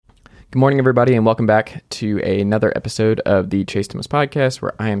Good morning, everybody, and welcome back to another episode of the Chase Thomas Podcast,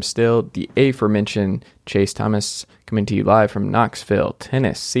 where I am still the aforementioned Chase Thomas, coming to you live from Knoxville,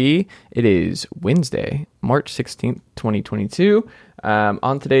 Tennessee. It is Wednesday, March 16th, 2022.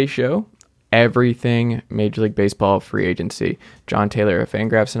 On today's show, everything Major League Baseball free agency. John Tayler of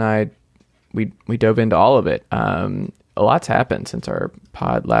Fangraphs and I, we dove into all of it. A lot's happened since our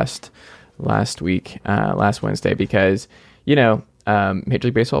pod last Wednesday, because, you know, Major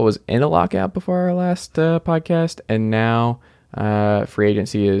League Baseball was in a lockout before our last podcast, and now free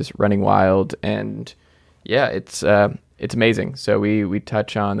agency is running wild, and yeah, it's amazing. So we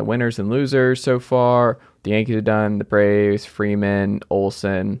touch on the winners and losers so far. The Yankees have done, the Braves, Freeman,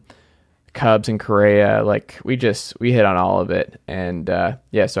 Olson, Cubs, and Correa. Like we hit on all of it, and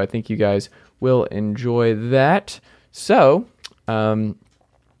so I think you guys will enjoy that. So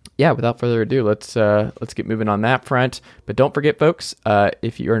without further ado, let's get moving on that front. But don't forget, folks,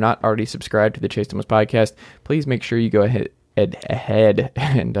 if you are not already subscribed to the Chase Thomas Podcast, please make sure you go ahead and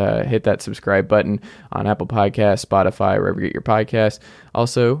hit that subscribe button on Apple Podcasts, Spotify, wherever you get your podcasts.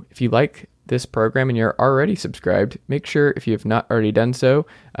 Also, if you like this program and you're already subscribed, make sure, if you have not already done so,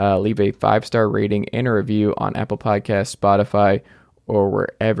 leave a 5-star rating and a review on Apple Podcasts, Spotify, or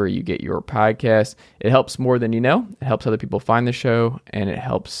wherever you get your podcasts. It helps more than you know. It helps other people find the show, and it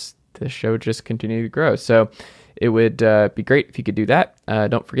helps the show just continue to grow. So it would be great if you could do that.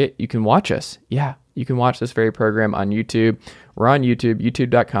 Don't forget, you can watch us. Yeah, you can watch this very program on YouTube. We're on YouTube,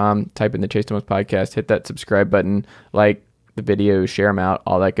 youtube.com. Type in the Chase Thomas Podcast. Hit that subscribe button. Like the videos, share them out,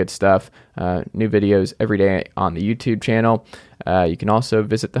 all that good stuff. New videos every day on the YouTube channel. You can also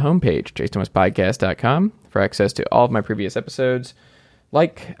visit the homepage, chasethomaspodcast.com, for access to all of my previous episodes.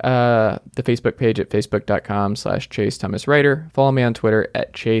 Like the Facebook page at facebook.com/Chase Thomas Writer. Follow me on Twitter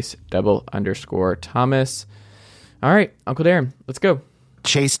at Chase_Thomas. All right, Uncle Darren, let's go. The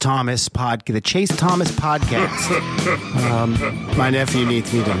Chase Thomas Podcast. My nephew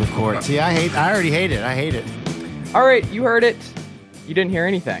needs me to record. See, I already hate it. I hate it. All right, you heard it. You didn't hear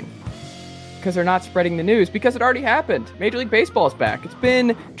anything, because they're not spreading the news, because it already happened. Major League Baseball is back. It's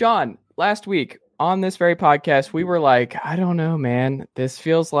been, John, last week on this very podcast, we were like, I don't know, man. This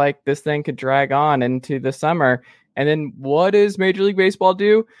feels like this thing could drag on into the summer. And then what does Major League Baseball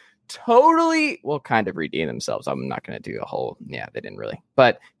do? Kind of redeem themselves. I'm not going to do a whole, they didn't really.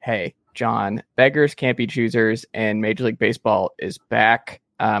 But hey, John, beggars can't be choosers, and Major League Baseball is back.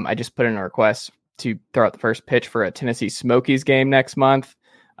 I just put in a request to throw out the first pitch for a Tennessee Smokies game next month.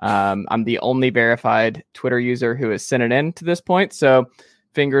 I'm the only verified Twitter user who has sent it in to this point. So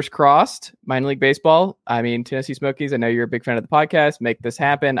fingers crossed. Minor League Baseball, Tennessee Smokies, I know you're a big fan of the podcast. Make this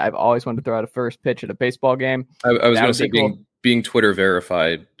happen. I've always wanted to throw out a first pitch at a baseball game. I was going to say, being Twitter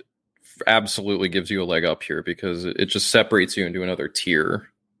verified absolutely gives you a leg up here, because it just separates you into another tier.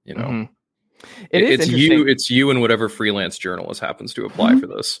 You know, mm-hmm. It's you and whatever freelance journalist happens to apply for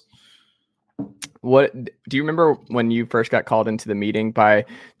this. What do you remember when you first got called into the meeting by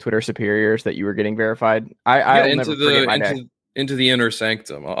Twitter superiors that you were getting verified? I'll never forget my day. Into the inner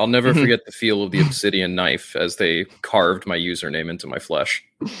sanctum. I'll never forget the feel of the obsidian knife as they carved my username into my flesh.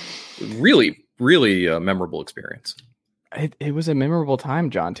 Really, really memorable experience. It was a memorable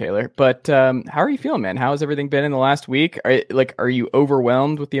time, John Tayler. But how are you feeling, man? How has everything been in the last week? Are you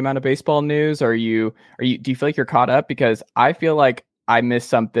overwhelmed with the amount of baseball news? Do you feel like you're caught up? Because I feel like I miss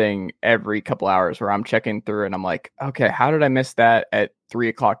something every couple hours where I'm checking through and I'm like, okay, how did I miss that at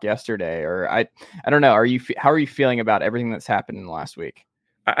 3:00 yesterday? Or I don't know. How are you feeling about everything that's happened in the last week?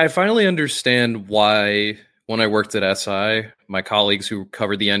 I finally understand why, when I worked at SI, my colleagues who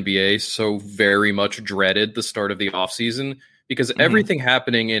covered the NBA so very much dreaded the start of the offseason, because everything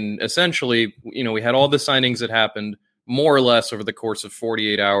happening in, essentially, we had all the signings that happened more or less over the course of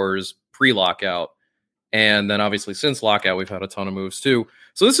 48 hours pre-lockout. And then obviously since lockout, we've had a ton of moves too.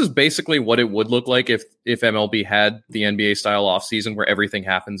 So this is basically what it would look like if MLB had the NBA style offseason, where everything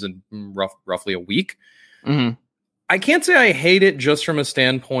happens in roughly a week. Mm-hmm. I can't say I hate it, just from a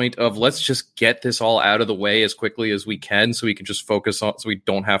standpoint of, let's just get this all out of the way as quickly as we can, so we can just focus on, so we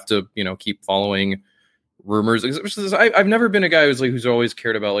don't have to, keep following rumors. I've never been a guy who's always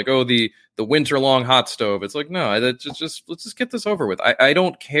cared about the winter long hot stove. It's like, no, let's just get this over with. I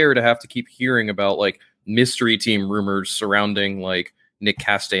don't care to have to keep hearing about mystery team rumors surrounding Nick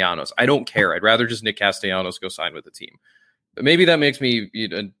Castellanos. I don't care. I'd rather just Nick Castellanos go sign with the team. But maybe that makes me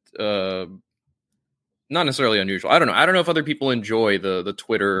not necessarily unusual. I don't know. I don't know if other people enjoy the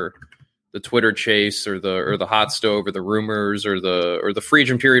Twitter chase or the hot stove or the rumors or the free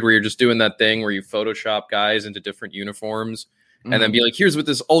agent period where you're just doing that thing where you Photoshop guys into different uniforms and then be like, here's what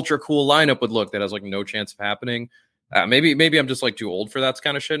this ultra cool lineup would look that has no chance of happening. maybe I'm just like too old for that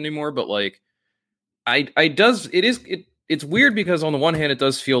kind of shit anymore. But like, it's weird because on the one hand, it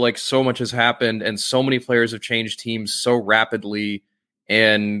does feel like so much has happened and so many players have changed teams so rapidly,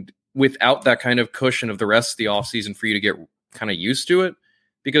 and without that kind of cushion of the rest of the offseason for you to get kind of used to it.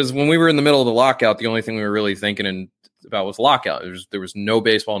 Because when we were in the middle of the lockout, the only thing we were really thinking about was lockout. There was no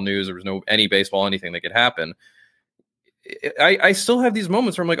baseball news. There was any baseball, anything that could happen. I still have these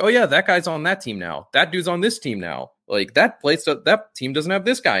moments where I'm like, oh yeah, that guy's on that team now. That dude's on this team now. Like that team doesn't have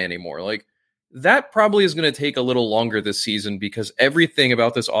this guy anymore. Like that probably is going to take a little longer this season because everything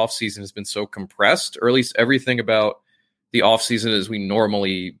about this offseason has been so compressed, or at least everything about the offseason as we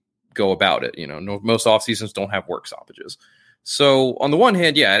normally go about it. Most off seasons don't have work stoppages. So on the one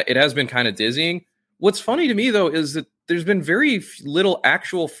hand, yeah, it has been kind of dizzying. What's funny to me though, is that there's been very little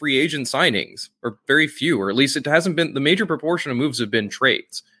actual free agent signings, or very few, or at least it hasn't been, the major proportion of moves have been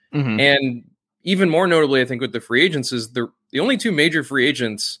trades. Mm-hmm. And even more notably, I think with the free agents is the only two major free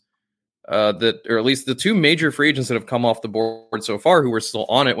agents or at least the two major free agents that have come off the board so far who were still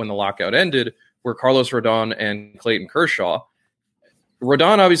on it when the lockout ended were Carlos Rodon and Clayton Kershaw.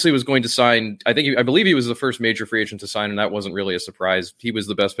 Rodon obviously was going to sign. I believe he was the first major free agent to sign, and that wasn't really a surprise. He was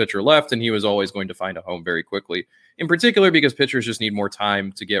the best pitcher left, and he was always going to find a home very quickly, in particular because pitchers just need more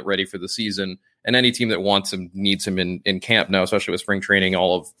time to get ready for the season, and any team that wants him needs him in camp now, especially with spring training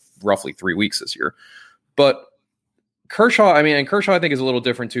all of roughly 3 weeks this year. But Kershaw, I think is a little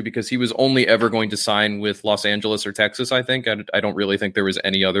different too, because he was only ever going to sign with Los Angeles or Texas. I think I don't really think there was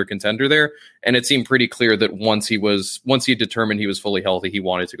any other contender there, and it seemed pretty clear that once he determined he was fully healthy, he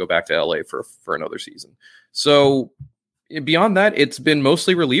wanted to go back to LA for another season. So beyond that, it's been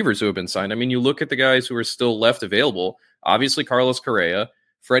mostly relievers who have been signed. I mean, you look at the guys who are still left available. Obviously, Carlos Correa,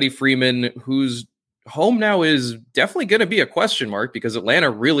 Freddie Freeman, whose home now is definitely going to be a question mark because Atlanta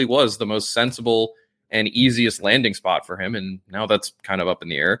really was the most sensible and easiest landing spot for him, and now that's kind of up in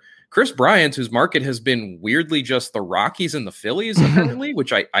the air. Chris Bryant, whose market has been weirdly just the Rockies and the Phillies, apparently,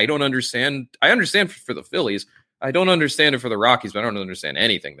 which I don't understand. I understand for the Phillies. I don't understand it for the Rockies, but I don't understand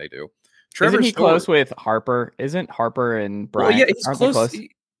anything they do. Isn't he close with Harper? Isn't Harper and Bryant? Well, yeah, it's close.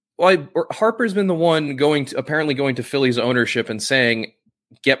 Well, Harper's been the one apparently going to Phillies ownership and saying,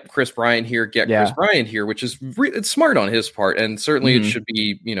 get Chris Bryant here, Chris Bryant here, which is it's smart on his part. And certainly it should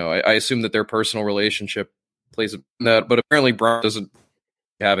be, I assume that their personal relationship plays in that, but apparently Bryant doesn't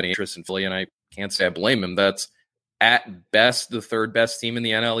have any interest in Philly. And I can't say I blame him. That's at best the third best team in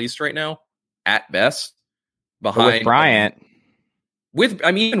the NL East right now, at best, behind with Bryant.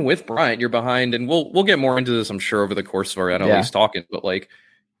 Even with Bryant, you're behind, and we'll get more into this, I'm sure, over the course of our NL East talking, but like,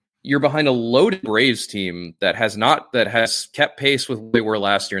 you're behind a loaded Braves team that has kept pace with what they were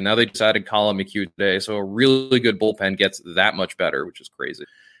last year. Now they just added Colin McHugh today, so a really good bullpen gets that much better, which is crazy.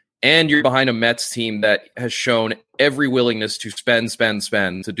 And you're behind a Mets team that has shown every willingness to spend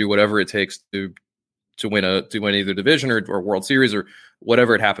to do whatever it takes to win either division or World Series or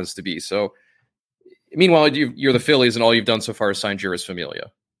whatever it happens to be. So, meanwhile, you're the Phillies, and all you've done so far is sign Jeurys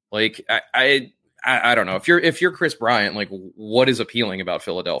Familia. Like I don't know if you're Chris Bryant, like what is appealing about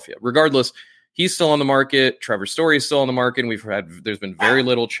Philadelphia? Regardless, he's still on the market. Trevor Story is still on the market. There's been very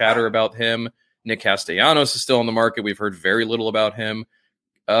little chatter about him. Nick Castellanos is still on the market. We've heard very little about him.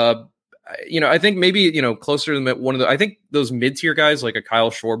 I think maybe, closer to I think those mid-tier guys like a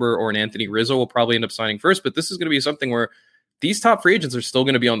Kyle Schwarber or an Anthony Rizzo will probably end up signing first, but this is going to be something where these top free agents are still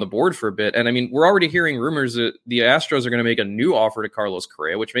going to be on the board for a bit. And I mean, we're already hearing rumors that the Astros are going to make a new offer to Carlos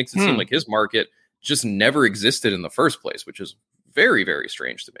Correa, which makes it seem like his market just never existed in the first place, which is very, very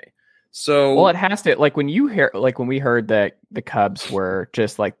strange to me. So, well, it has to, like when we heard that the Cubs were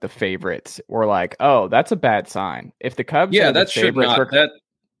just like the favorites, we're like, oh, that's a bad sign. If the Cubs, that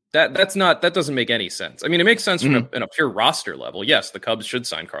doesn't make any sense. I mean, it makes sense from a pure roster level. Yes, the Cubs should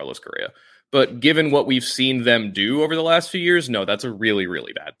sign Carlos Correa, but given what we've seen them do over the last few years, no, that's a really,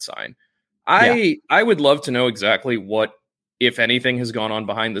 really bad sign. I would love to know exactly what, if anything, has gone on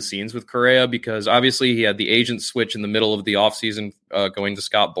behind the scenes with Correa, because obviously he had the agent switch in the middle of the offseason going to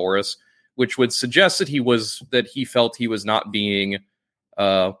Scott Boras, which would suggest that he felt he was not being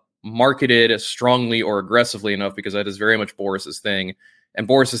marketed as strongly or aggressively enough, because that is very much Boras's thing. And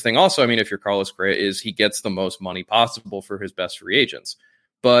Boras's thing also, I mean, if you're Carlos Correa, is he gets the most money possible for his best free agents.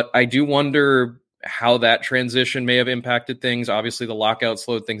 But I do wonder how that transition may have impacted things. Obviously, the lockout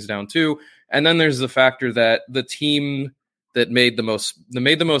slowed things down too. And then there's the factor that the team that made the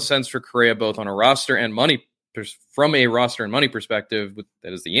most sense for Correa, both on a roster and money, from a roster and money perspective,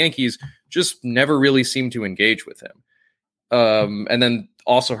 that is the Yankees, just never really seemed to engage with him. And then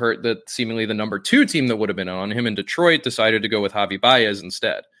also hurt that seemingly the number 2 team that would have been on him in Detroit decided to go with Javi Baez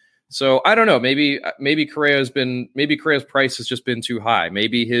instead. So I don't know. Maybe Correa's price has just been too high.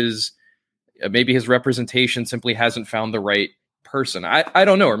 Maybe his representation simply hasn't found the right person. I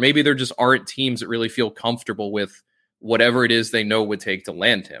don't know. Or maybe there just aren't teams that really feel comfortable with whatever it is they know would take to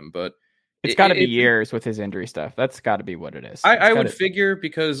land him. But it's got to be years with his injury stuff. That's got to be what it is. I would figure,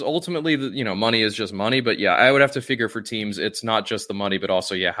 because ultimately, money is just money. But yeah, I would have to figure for teams, it's not just the money, but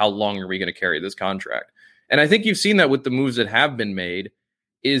also, how long are we going to carry this contract? And I think you've seen that with the moves that have been made,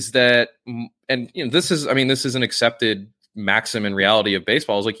 is that, and this is an accepted maxim in reality of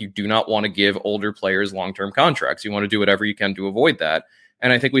baseball, is like, you do not want to give older players long-term contracts. You want to do whatever you can to avoid that.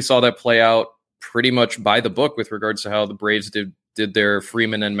 And I think we saw that play out pretty much by the book with regards to how the Braves did their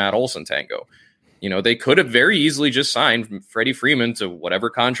Freeman and Matt Olson tango. They could have very easily just signed Freddie Freeman to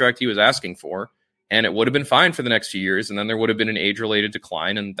whatever contract he was asking for, and it would have been fine for the next few years. And then there would have been an age-related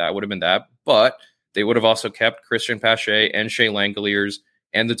decline, and that would have been that. But they would have also kept Christian Pache and Shea Langoliers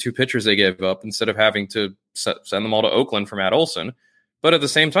and the two pitchers they gave up, instead of having to send them all to Oakland for Matt Olson. But at the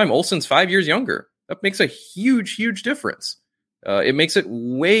same time, Olson's 5 years younger. That makes a huge, huge difference. It makes it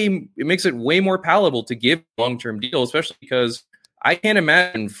way more palatable to give a long-term deal, especially because I can't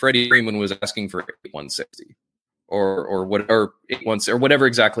imagine Freddie Freeman was asking for 160 or whatever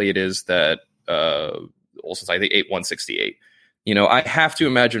exactly it is that Olson's, I think, 168. I have to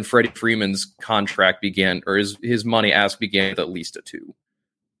imagine Freddie Freeman's contract began, or his money ask began with at least a 2.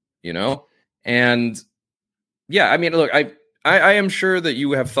 And yeah, I mean, look, I am sure that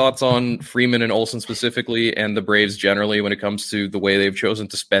you have thoughts on Freeman and Olson specifically, and the Braves generally, when it comes to the way they've chosen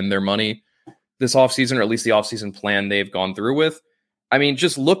to spend their money this offseason, or at least the offseason plan they've gone through with. I mean,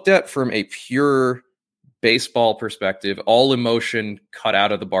 just looked at from a pure baseball perspective, all emotion cut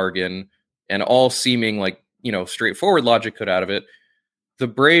out of the bargain and all seeming like, straightforward logic cut out of it. The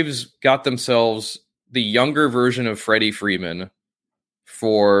Braves got themselves the younger version of Freddie Freeman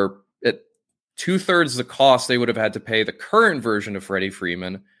for 2/3 the cost they would have had to pay the current version of Freddie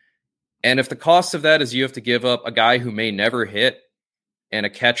Freeman. And if the cost of that is you have to give up a guy who may never hit and a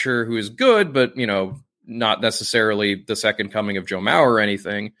catcher who is good, but, not necessarily the second coming of Joe Mauer or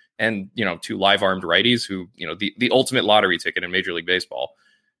anything, and, 2 live-armed righties who, the ultimate lottery ticket in Major League Baseball,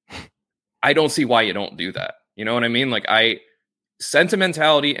 I don't see why you don't do that. You know what I mean? Like,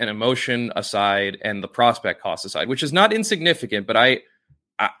 sentimentality and emotion aside, and the prospect cost aside, which is not insignificant, but I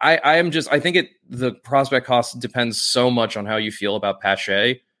think the prospect cost depends so much on how you feel about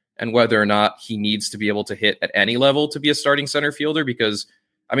Pache and whether or not he needs to be able to hit at any level to be a starting center fielder. Because,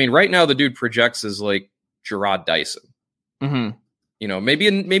 I mean, right now the dude projects as like Gerard Dyson. Mm-hmm.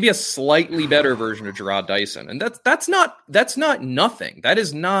 Maybe a slightly better version of Gerard Dyson, and that's not nothing. That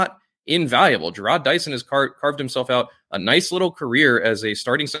is not invaluable. Gerard Dyson has carved himself out a nice little career as a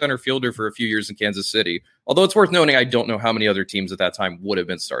starting center fielder for a few years in Kansas City. Although it's worth noting, I don't know how many other teams at that time would have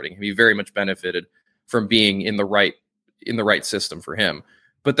been starting him. He very much benefited from being in the right system for him.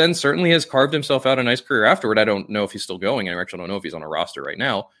 But then certainly has carved himself out a nice career afterward. I don't know if he's still going. I actually don't know if he's on a roster right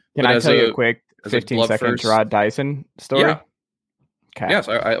now. Can I tell you a quick 15-second Gerard Dyson story? Yeah. Okay. Yes,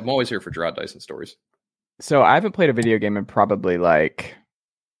 I'm always here for Gerard Dyson stories. So I haven't played a video game in probably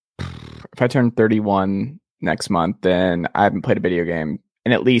if I turn 31 next month, then I haven't played a video game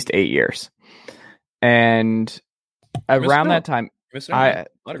in at least 8 years. And around that time, I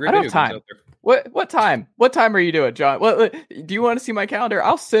don't have time. What time? What time are you doing, John? Do you want to see my calendar?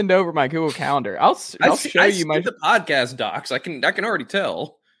 I'll send over my Google Calendar. I'll show you the podcast docs. I can already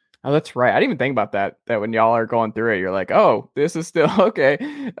tell. Oh, that's right. I didn't even think about that. That when y'all are going through it, you're like, "Oh, this is still okay."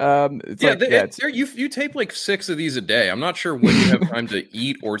 You tape like 6 of these a day. I'm not sure when you have time to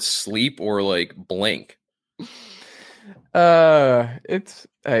eat or sleep or like blink. It's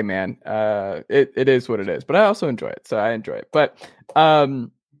hey man. It is what it is. But I also enjoy it, so I enjoy it. But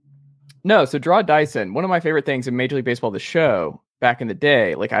no. So Gerard Dyson, one of my favorite things in Major League Baseball, the show. Back in the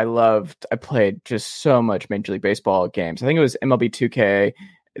day, I played just so much Major League Baseball games. I think it was MLB 2K,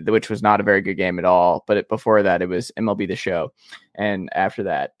 which was not a very good game at all. But before that, it was MLB The Show. And after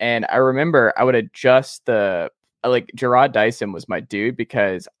that, and I remember I would adjust Gerard Dyson was my dude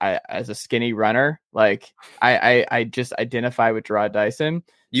because as a skinny runner, I just identify with Gerard Dyson.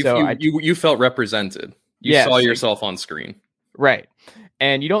 You felt represented. You saw yourself on screen. Right.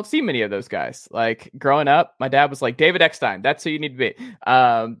 And you don't see many of those guys. Like growing up, my dad was like, David Eckstein, that's who you need to be.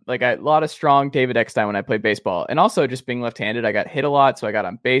 A lot of strong David Eckstein when I played baseball. And also just being left-handed, I got hit a lot, so I got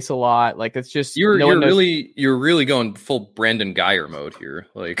on base a lot. Like it's just you're really going full Brandon Geyer mode here.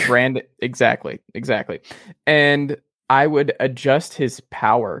 Like exactly. And I would adjust his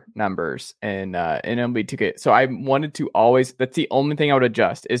power numbers in MLB 2K. So I wanted to always, that's the only thing I would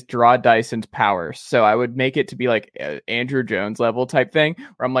adjust is Gerard Dyson's powers. So I would make it to be like Andrew Jones level type thing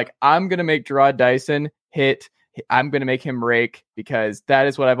where I'm like, I'm going to make Gerard Dyson hit. I'm going to make him rake because that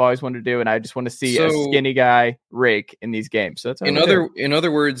is what I've always wanted to do. And I just want to see a skinny guy rake in these games. So that's what in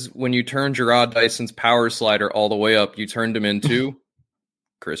other words, when you turn Gerard Dyson's power slider all the way up, you turned him into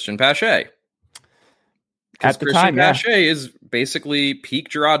Christian Pache. At the Christian time, Pache is basically peak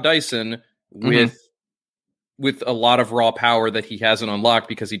Gerard Dyson with a lot of raw power that he hasn't unlocked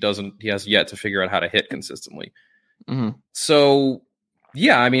because he has yet to figure out how to hit consistently. Mm-hmm. So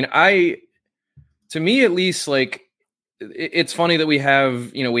yeah, I mean, to me at least, like, it's funny that we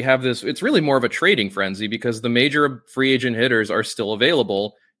have this, it's really more of a trading frenzy because the major free agent hitters are still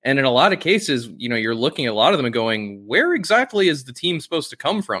available. And in a lot of cases, you're looking at a lot of them and going, where exactly is the team supposed to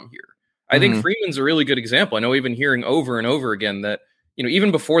come from here? I think Freeman's a really good example. I know we've been hearing over and over again that,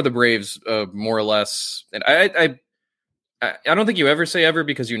 even before the Braves, more or less, and I don't think you ever say ever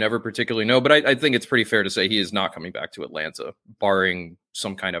because you never particularly know, but I think it's pretty fair to say he is not coming back to Atlanta, barring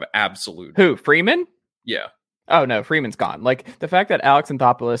some kind of absolute. Who, Freeman? Yeah. Oh, no, Freeman's gone. Like, the fact that Alex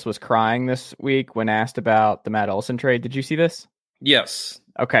Anthopoulos was crying this week when asked about the Matt Olson trade, did you see this? Yes.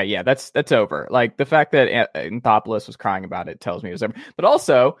 Okay, yeah, that's over. Like, the fact that Anthopoulos was crying about it tells me it was over. But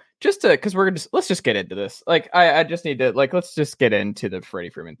also, because let's just get into this. Like, I just need to, like, let's just get into the Freddie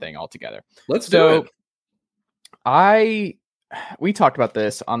Freeman thing altogether. Let's do it. We talked about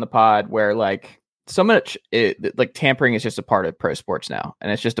this on the pod where, like, so much, like, tampering is just a part of pro sports now,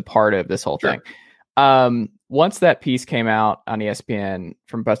 and it's just a part of this whole thing. Once that piece came out on ESPN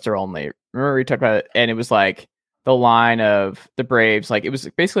from Buster Olney, remember we talked about it, and it was like the line of the Braves, like it was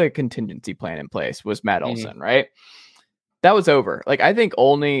basically a contingency plan in place was Matt Olson, right? That was over. Like, I think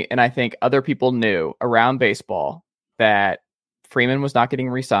Olney and I think other people knew around baseball that Freeman was not getting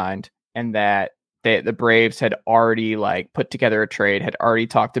re-signed and that the Braves had already like put together a trade, had already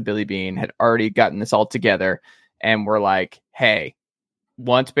talked to Billy Beane, had already gotten this all together, and were like, hey,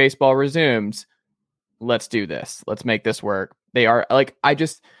 once baseball resumes, let's do this. Let's make this work. They are like,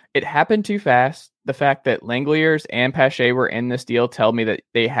 it happened too fast. The fact that Langeliers and Pache were in this deal tell me that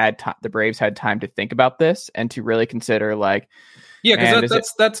they had the Braves had time to think about this and to really consider, like, yeah,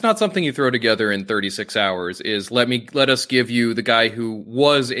 because that's not something you throw together in 36 hours. Is let us give you the guy who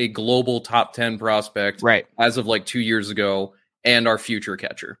was a global top 10 prospect, right, as of like 2 years ago, and our future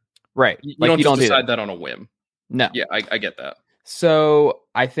catcher, right? You don't just decide that on a whim. No, yeah, I get that. So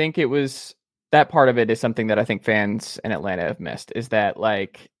I think it was that part of it is something that I think fans in Atlanta have missed, is that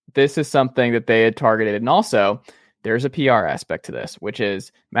like this is something that they had targeted. And also there's a PR aspect to this, which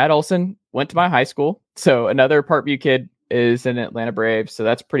is Matt Olson went to my high school. So another Parkview kid is an Atlanta Braves. So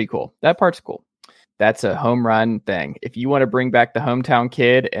that's pretty cool. That part's cool. That's a home run thing. If you want to bring back the hometown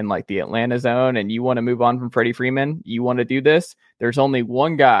kid and like the Atlanta zone and you want to move on from Freddie Freeman, you want to do this, there's only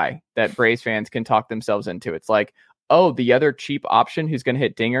one guy that Braves fans can talk themselves into. It's like, oh, the other cheap option who's going to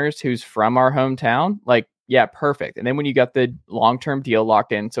hit dingers, who's from our hometown. Like, yeah, perfect. And then when you got the long-term deal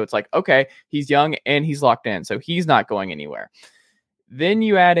locked in, so it's like, okay, he's young and he's locked in, so he's not going anywhere. Then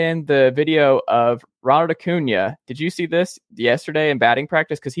you add in the video of Ronald Acuna. Did you see this yesterday in batting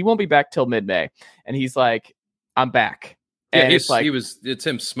practice? Because he won't be back till mid-May. And he's like, I'm back. Yeah, and it's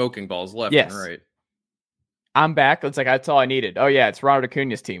him smoking balls left and right. I'm back. It's like, that's all I needed. Oh yeah, it's Ronald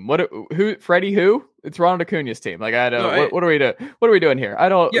Acuna's team. Freddie who? It's Ronald Acuna's team. Like, I don't what are we doing? What are we doing here? I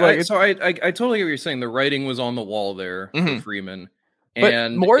don't I totally get what you're saying. The writing was on the wall there for Freeman.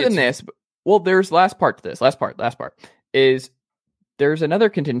 And but more than this, well, there's last part to this. Last part is there's another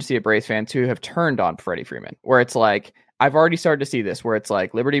contingency of Braves fans who have turned on Freddie Freeman, where it's like, I've already started to see this, where it's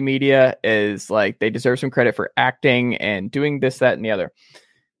like Liberty Media is like, they deserve some credit for acting and doing this, that, and the other.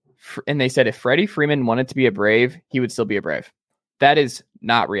 And they said if Freddie Freeman wanted to be a Brave, he would still be a Brave. That is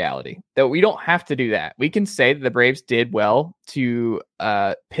not reality. Though we don't have to do that. We can say that the Braves did well to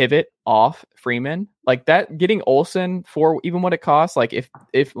pivot off Freeman. Like that, getting Olson for even what it costs. Like if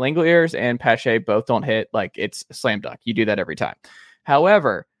Langeliers and Pache both don't hit, like it's a slam dunk. You do that every time.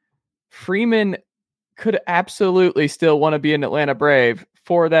 However, Freeman could absolutely still want to be an Atlanta Brave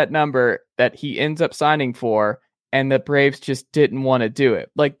for that number that he ends up signing for. And the Braves just didn't want to do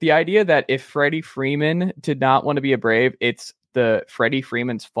it. Like the idea that if Freddie Freeman did not want to be a Brave, it's the Freddie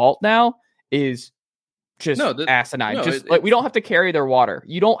Freeman's fault now is just asinine. We don't have to carry their water.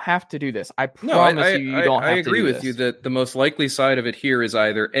 You don't have to do this. I promise you don't have to do this. I agree with you that the most likely side of it here is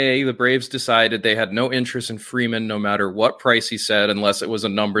either A, the Braves decided they had no interest in Freeman no matter what price he said, unless it was a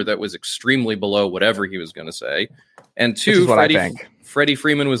number that was extremely below whatever he was going to say. And two, Freddie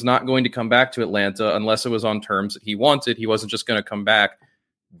Freeman was not going to come back to Atlanta unless it was on terms that he wanted. He wasn't just going to come back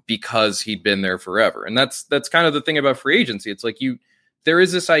because he'd been there forever. And that's kind of the thing about free agency. It's like there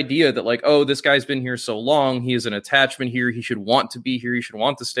is this idea that like, oh, this guy's been here so long. He is an attachment here. He should want to be here. He should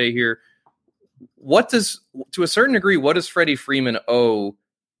want to stay here. To a certain degree, what does Freddie Freeman owe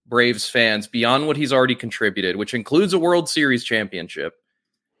Braves fans beyond what he's already contributed, which includes a World Series championship,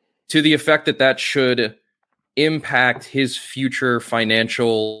 to the effect that should impact his future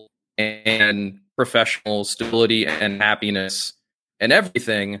financial and professional stability and happiness and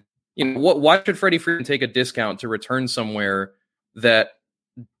everything? Why should Freddie Freeman take a discount to return somewhere that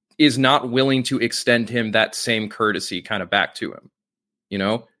is not willing to extend him that same courtesy kind of back to him?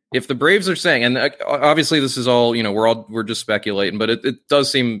 If the Braves are saying, and obviously this is all, we're just speculating, but it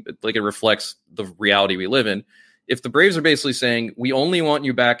does seem like it reflects the reality we live in. If the Braves are basically saying, we only want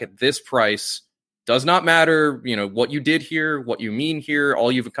you back at this price, does not matter, what you did here, what you mean here, all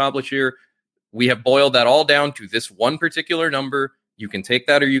you've accomplished here, we have boiled that all down to this one particular number. You can take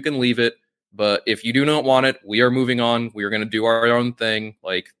that or you can leave it. But if you do not want it, we are moving on. We are going to do our own thing.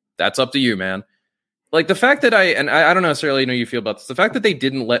 Like, that's up to you, man. Like the fact that I don't necessarily know how you feel about this, the fact that they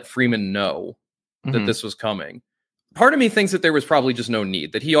didn't let Freeman know that this was coming. Part of me thinks that there was probably just no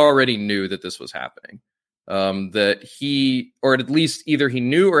need, that he already knew that this was happening. That he, or at least either he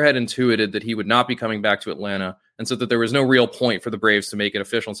knew or had intuited that he would not be coming back to Atlanta. And so that there was no real point for the Braves to make it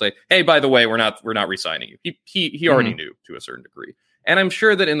official and say, hey, by the way, we're not re-signing you. He already knew to a certain degree. And I'm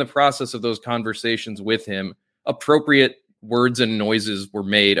sure that in the process of those conversations with him, appropriate words and noises were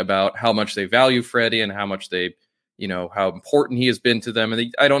made about how much they value Freddie and how much they, how important he has been to them.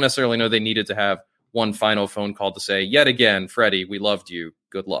 And I don't necessarily know they needed to have one final phone call to say, yet again, Freddie, we loved you.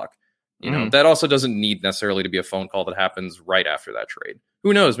 Good luck. That also doesn't need necessarily to be a phone call that happens right after that trade.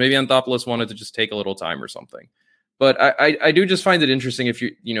 Who knows? Maybe Anthopoulos wanted to just take a little time or something. But I do just find it interesting if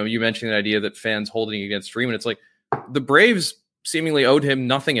you mentioned the idea that fans holding against Freeman, it's like the Braves seemingly owed him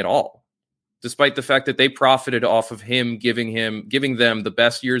nothing at all, despite the fact that they profited off of him giving them the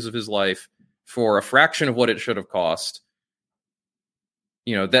best years of his life for a fraction of what it should have cost.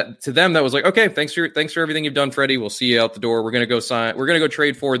 That to them, that was like, okay, thanks for everything you've done, Freddie. We'll see you out the door. We're going to go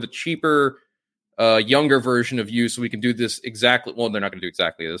trade for the cheaper, younger version of you. So we can do this exactly. Well, they're not going to do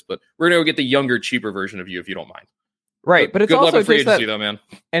exactly this, but we're going to go get the younger, cheaper version of you, if you don't mind. Right. But it's good also luck with free just agency, that, though, man.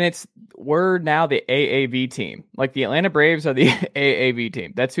 And we're now the AAV team. Like the Atlanta Braves are the AAV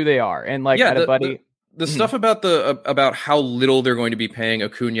team. That's who they are. And like, yeah, the stuff about how little they're going to be paying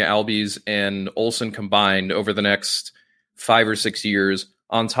Acuna, Albies, and Olson combined over the next 5 or 6 years,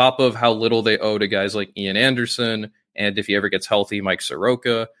 on top of how little they owe to guys like Ian Anderson, and if he ever gets healthy, Mike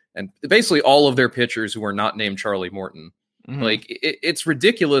Soroka, and basically all of their pitchers who are not named Charlie Morton. Like it's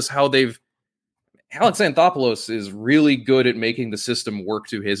ridiculous how Alex Anthopoulos is really good at making the system work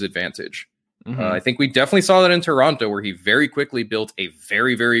to his advantage. I think we definitely saw that in Toronto, where he very quickly built a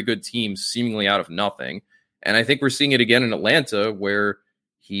very, very good team seemingly out of nothing. And I think we're seeing it again in Atlanta, where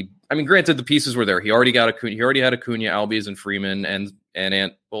granted the pieces were there. He already had Acuna, Albies, and Freeman, and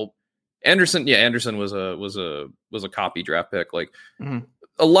Anderson. Yeah, Anderson was a copy draft pick. Like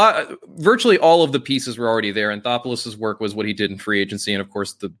virtually all of the pieces were already there. Anthopoulos' work was what he did in free agency, and of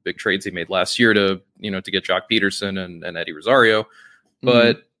course the big trades he made last year to get Jock Peterson and Eddie Rosario.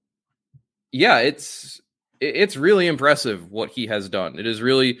 But yeah, it's really impressive what he has done. It is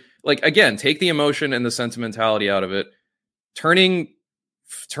really, like, again, take the emotion and the sentimentality out of it, turning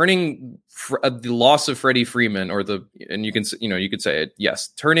the loss of Freddie Freeman, you could say it, yes,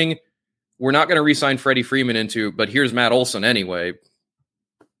 turning, we're not going to re-sign Freddie Freeman into, but here's Matt Olson anyway.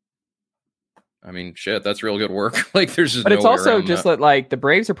 I mean, shit, that's real good work. Like, there's just, but it's also just that, like, the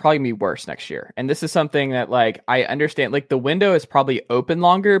Braves are probably gonna be worse next year, and this is something that, like, I understand. Like, the window is probably open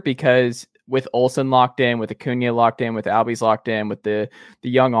longer because with Olson locked in, with Acuna locked in, with Albies locked in, with the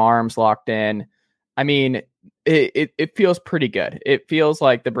young arms locked in. I mean, it feels pretty good. It feels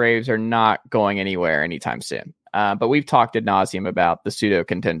like the Braves are not going anywhere anytime soon. But we've talked ad nauseum about the pseudo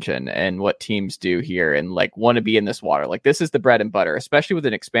contention and what teams do here, and like want to be in this water. Like, this is the bread and butter, especially with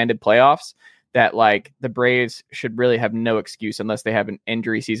an expanded playoffs. That, like, the Braves should really have no excuse unless they have an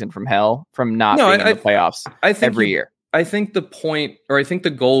injury season from hell from not being in the playoffs every year. I think the point, or I think the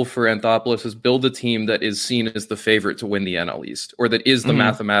goal for Anthopoulos is build a team that is seen as the favorite to win the NL East, or that is the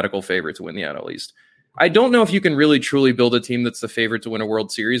mathematical favorite to win the NL East. I don't know if you can really truly build a team that's the favorite to win a World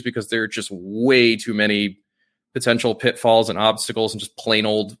Series, because there are just way too many potential pitfalls and obstacles and just plain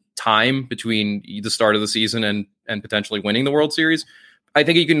old time between the start of the season and potentially winning the World Series. I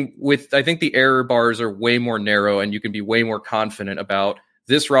think I think the error bars are way more narrow, and you can be way more confident about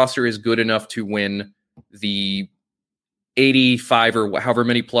this roster is good enough to win the 85 or however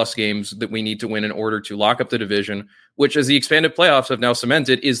many plus games that we need to win in order to lock up the division, which, as the expanded playoffs have now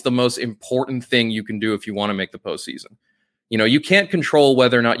cemented, is the most important thing you can do if you want to make the postseason. You know, you can't control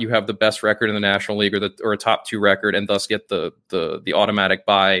whether or not you have the best record in the National League or a top 2 record and thus get the automatic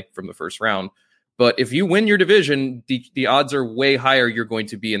bye from the first round. But if you win your division, the odds are way higher you're going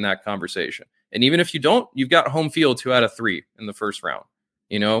to be in that conversation. And even if you don't, you've got home field 2 out of 3 in the first round.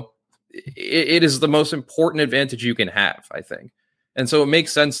 You know, it is the most important advantage you can have, I think. And so it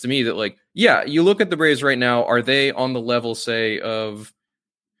makes sense to me that, like, yeah, you look at the Braves right now, are they on the level, say, of,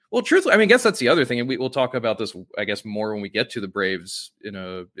 well, truthfully, I mean, I guess that's the other thing. And we'll talk about this, I guess, more when we get to the Braves in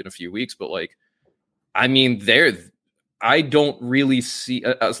a few weeks. But, like, I mean, I don't really see,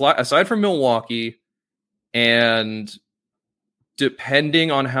 aside from Milwaukee, and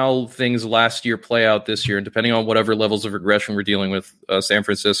depending on how things last year play out this year, and depending on whatever levels of regression we're dealing with San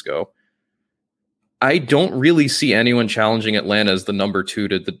Francisco, I don't really see anyone challenging Atlanta as the number 2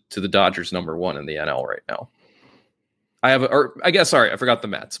 to the Dodgers number 1 in the NL right now. I forgot the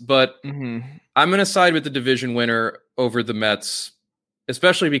Mets, but I'm going to side with the division winner over the Mets,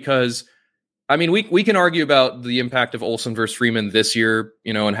 especially because, I mean, we can argue about the impact of Olson versus Freeman this year,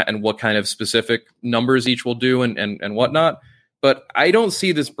 you know, and what kind of specific numbers each will do and whatnot. But I don't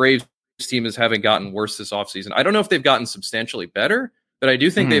see this Braves team as having gotten worse this offseason. I don't know if they've gotten substantially better, but I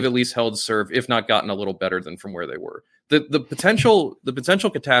do think they've at least held serve, if not gotten a little better than from where they were. The potential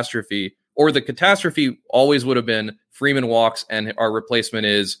catastrophe, or the catastrophe, always would have been Freeman walks and our replacement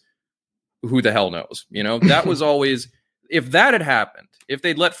is who the hell knows. You know, that was always, if that had happened, if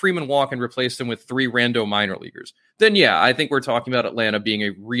they'd let Freeman walk and replaced him with 3 rando minor leaguers, then yeah, I think we're talking about Atlanta being a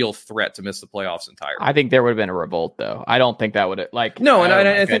real threat to miss the playoffs entirely. I think there would have been a revolt, though. I don't think that would have, like... No, and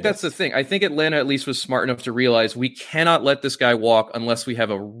I think that's the thing. I think Atlanta at least was smart enough to realize we cannot let this guy walk unless we have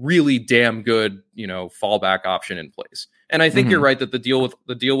a really damn good, you know, fallback option in place. And I think you're right that the deal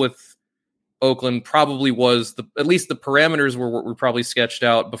with Oakland probably was, at least the parameters were probably sketched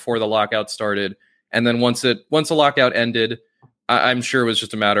out before the lockout started. And then once the lockout ended, I'm sure it was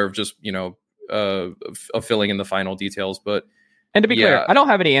just a matter of just, you know, of filling in the final details. But, and to be clear, I don't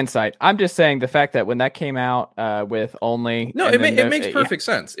have any insight. I'm just saying the fact that when that came out with only... No, it makes perfect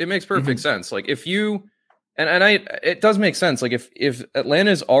sense. It makes perfect sense. Like, if you... it does make sense. Like, if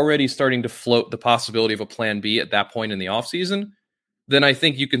Atlanta is already starting to float the possibility of a plan B at that point in the offseason, then I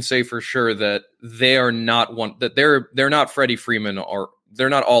think you can say for sure that they are not they're not Freddie Freeman, or they're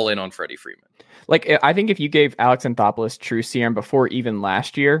not all in on Freddie Freeman. Like, I think if you gave Alex Anthopoulos true serum before even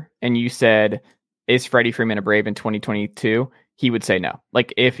last year, and you said, is Freddie Freeman a Brave in 2022? He would say no.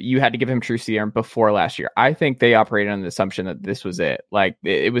 Like, if you had to give him true serum before last year, I think they operated on the assumption that this was it. Like,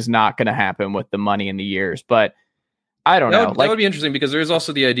 it was not going to happen with the money and the years. But I don't know. That would be interesting, because there's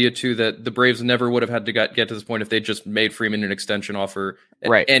also the idea, too, that the Braves never would have had to get to this point if they just made Freeman an extension offer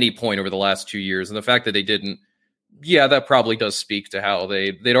at any point over the last 2 years. And the fact that they didn't, yeah, that probably does speak to how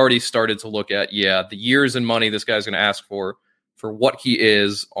they'd already started to look at, the years and money this guy's going to ask for what he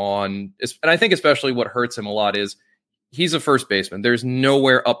is on. And I think especially what hurts him a lot is he's a first baseman. There's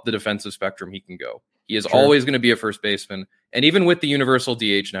nowhere up the defensive spectrum he can go. He is always going to be a first baseman. And even with the universal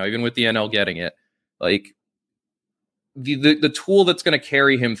DH now, even with the NL getting it, like, the tool that's going to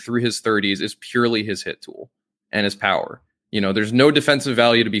carry him through his 30s is purely his hit tool and his power. You know, there's no defensive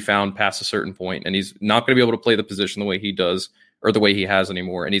value to be found past a certain point, and he's not going to be able to play the position the way he does or the way he has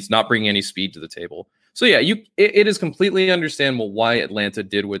anymore, and he's not bringing any speed to the table. So yeah, it is completely understandable why Atlanta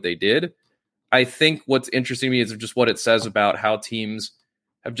did what they did. I think what's interesting to me is just what it says about how teams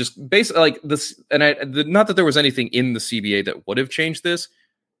have just basically, like, this, and not that there was anything in the CBA that would have changed this,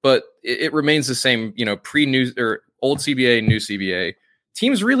 but it remains the same, you know, pre-new or old CBA, new CBA.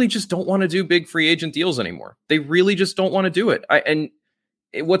 Teams really just don't want to do big free agent deals anymore. They really just don't want to do it.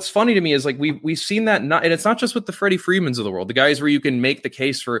 What's funny to me is, like, we've seen that, and it's not just with the Freddie Freemans of the world, the guys where you can make the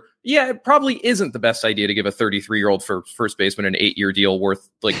case for, it probably isn't the best idea to give a 33-year-old for first baseman an 8-year deal worth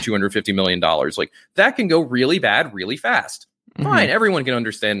like $250 million. Like, that can go really bad really fast. Fine, everyone can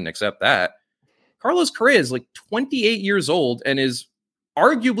understand and accept that. Carlos Correa is like 28 years old and is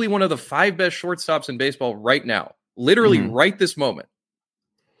arguably one of the 5 best shortstops in baseball right now, literally right this moment.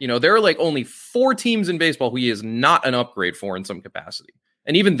 You know, there are like only 4 teams in baseball who he is not an upgrade for in some capacity.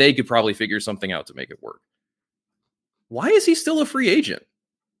 And even they could probably figure something out to make it work. Why is he still a free agent?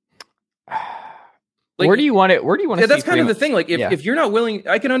 Like, where do you want it? Where do you want to see that's kind of the thing. Like, if you're not willing,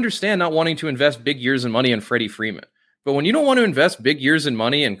 I can understand not wanting to invest big years and money in Freddie Freeman. But when you don't want to invest big years and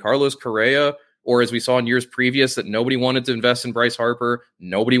money in Carlos Correa, or as we saw in years previous, that nobody wanted to invest in Bryce Harper,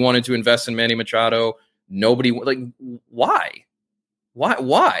 nobody wanted to invest in Manny Machado, why?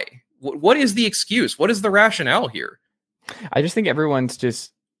 Why? What is the excuse? What is the rationale here? I just think everyone's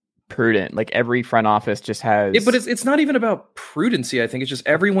just prudent. Like every front office just has. But it's not even about prudency. I think it's just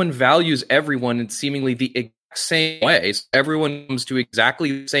everyone values everyone in seemingly the exact same way. So everyone comes to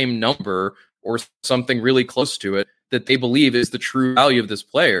exactly the same number or something really close to it that they believe is the true value of this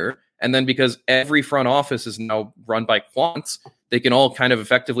player. And then because every front office is now run by quants, they can all kind of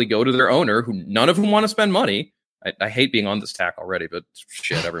effectively go to their owner, who none of whom want to spend money. I hate being on this tack already, but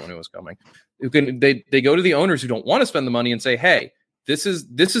shit, everyone knew it was coming. They go to the owners who don't want to spend the money and say, hey, this is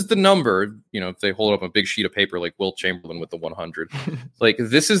the number. If they hold up a big sheet of paper like Wilt Chamberlain with the 100, like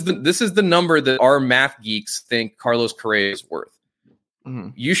this is the number that our math geeks think Carlos Correa is worth. Mm-hmm.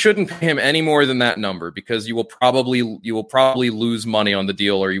 You shouldn't pay him any more than that number, because you will probably lose money on the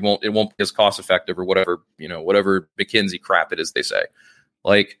deal, or it won't be as cost effective, or whatever McKinsey crap it is they say.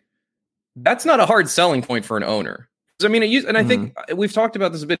 Like, that's not a hard selling point for an owner. I mean, I think we've talked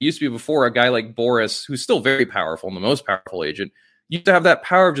about this a bit. It used to be before, a guy like Boris, who's still very powerful and the most powerful agent, used to have that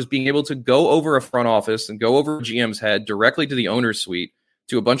power of just being able to go over a front office and go over a GM's head directly to the owner's suite,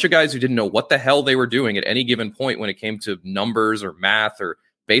 to a bunch of guys who didn't know what the hell they were doing at any given point when it came to numbers or math or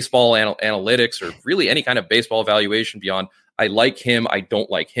baseball analytics, or really any kind of baseball evaluation beyond, I like him, I don't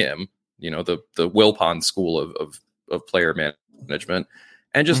like him, the Wilpon school of player management,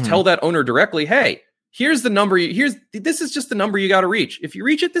 and just tell that owner directly, hey, here's the number. This is just the number you got to reach. If you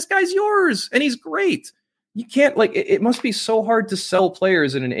reach it, this guy's yours, and he's great. You can't, like, it must be so hard to sell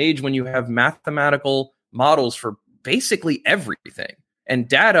players in an age when you have mathematical models for basically everything and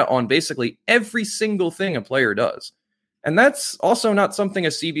data on basically every single thing a player does. And that's also not something a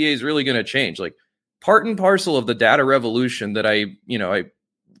CBA is really going to change. Like, part and parcel of the data revolution that I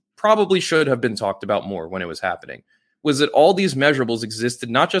probably should have been talked about more when it was happening was that all these measurables existed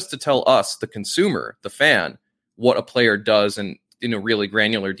not just to tell us, the consumer, the fan, what a player does in a really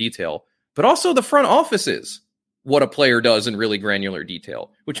granular detail, but also the front offices what a player does in really granular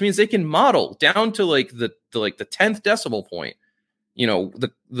detail, which means they can model down to the 10th decimal point,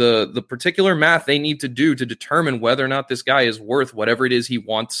 the particular math they need to do to determine whether or not this guy is worth whatever it is he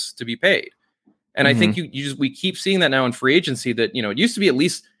wants to be paid. And I think we keep seeing that now in free agency, that, it used to be at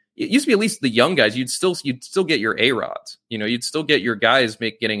least the young guys. You'd still get your A-Rods, you'd still get your guys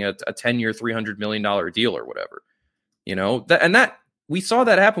getting a 10-year, $300 million deal or whatever, that we saw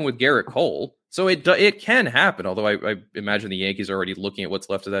that happen with Garrett Cole. So it can happen. Although I imagine the Yankees are already looking at what's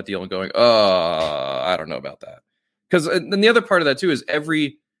left of that deal and going, I don't know about that. Because then the other part of that too is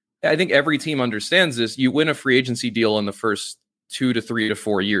I think every team understands this. You win a free agency deal in the first 2 to 3 to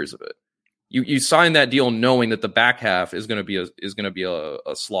 4 years of it. You sign that deal knowing that the back half is going to be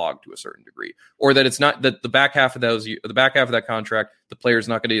a slog to a certain degree, or that it's not, that the back half of that contract, the player is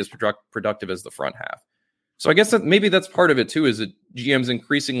not going to be as productive as the front half. So I guess that maybe that's part of it too, is that GMs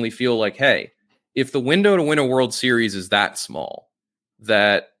increasingly feel like, hey, if the window to win a World Series is that small,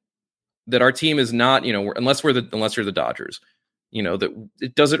 that our team is not, unless you're the Dodgers, that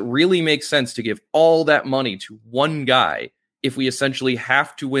it doesn't really make sense to give all that money to one guy if we essentially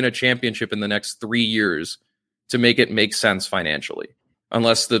have to win a championship in the next 3 years to make it make sense financially.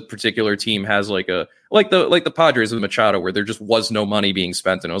 Unless the particular team has like the Padres with Machado, where there just was no money being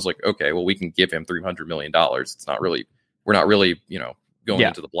spent, and I was like, okay, well, we can give him $300 million. It's not really, we're not really, going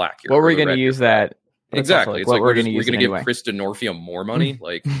into the black here. What we're going to use that exactly? It's like we're going to give Kristen Northia more money,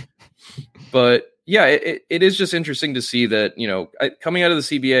 like. But yeah, it is just interesting to see that, coming out of the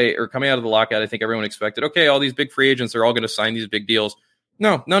CBA or coming out of the lockout, I think everyone expected, okay, all these big free agents are all going to sign these big deals.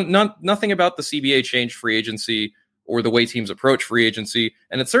 No, nothing about the CBA changed free agency or the way teams approach free agency.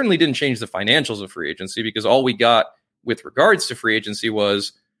 And it certainly didn't change the financials of free agency, because all we got with regards to free agency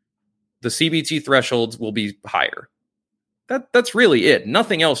was the CBT thresholds will be higher. That's really it.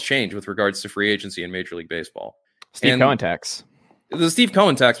 Nothing else changed with regards to free agency in Major League Baseball. Steve Cohen tax. The Steve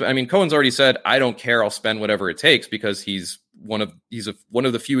Cohen tax. I mean, Cohen's already said, I don't care. I'll spend whatever it takes, because he's one of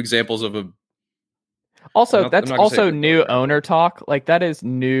the few examples of a. Also, that's also new owner talk. Like, that is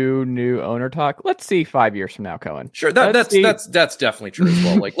new owner talk. Let's see 5 years from now, Cohen. Sure, that's definitely true as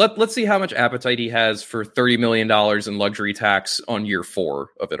well. Like, let's see how much appetite he has for $30 million in luxury tax on year 4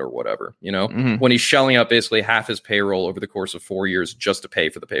 of it or whatever. When he's shelling out basically half his payroll over the course of 4 years just to pay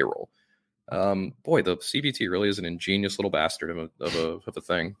for the payroll. Boy, the CBT really is an ingenious little bastard of a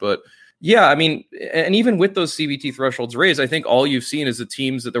thing. But yeah, I mean, and even with those CBT thresholds raised, I think all you've seen is the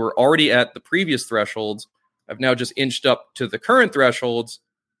teams that were already at the previous thresholds have now just inched up to the current thresholds,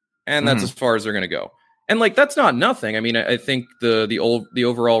 and that's as far as they're going to go. And like, that's not nothing. I mean, I think the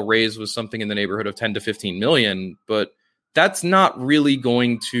overall raise was something in the neighborhood of 10 to 15 million, but that's not really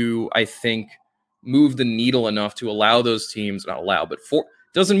going to, I think, move the needle enough to allow those teams, not allow, but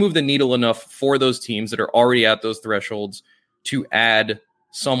doesn't move the needle enough for those teams that are already at those thresholds to add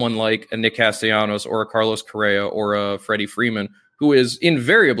someone like a Nick Castellanos or a Carlos Correa or a Freddie Freeman, who is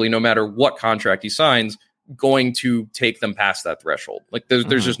invariably, no matter what contract he signs, going to take them past that threshold. Like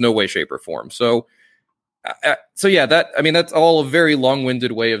there's just no way, shape, or form. So yeah, that's all a very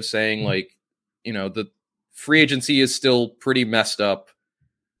long-winded way of saying, like, the free agency is still pretty messed up.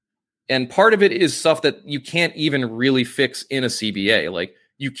 And part of it is stuff that you can't even really fix in a CBA. Like,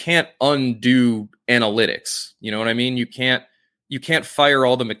 you can't undo analytics. You know what I mean? You can't fire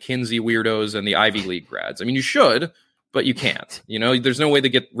all the McKinsey weirdos and the Ivy League grads. I mean, you should, but you can't. There's no way to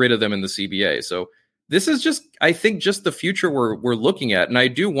get rid of them in the CBA. So this is just, I think, just the future we're looking at. And I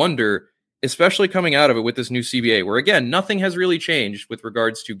do wonder, especially coming out of it with this new CBA, where, again, nothing has really changed with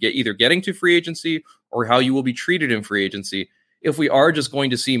regards to either getting to free agency or how you will be treated in free agency. If we are just going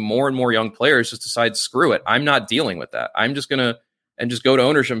to see more and more young players just decide, screw it, I'm not dealing with that. I'm just going to, and just go to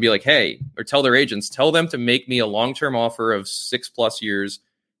ownership and be like, hey, or tell their agents, tell them to make me a long-term offer of 6+ years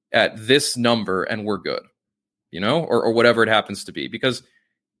at this number and we're good, or whatever it happens to be. Because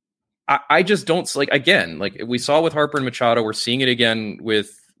I just don't, like, again, like we saw with Harper and Machado, we're seeing it again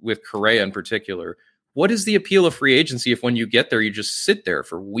with Correa in particular. What is the appeal of free agency if when you get there, you just sit there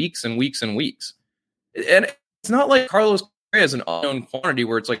for weeks and weeks and weeks? And it's not like Carlos Correa is an unknown quantity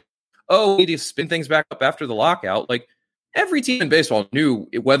where it's like, oh, we need to spin things back up after the lockout. Like, every team in baseball knew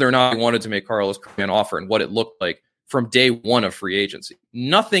whether or not they wanted to make Carlos Correa an offer and what it looked like from day one of free agency.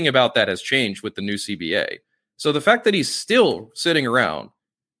 Nothing about that has changed with the new CBA. So the fact that he's still sitting around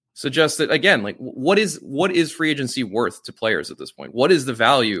suggests that, again, like, what is free agency worth to players at this point? What is the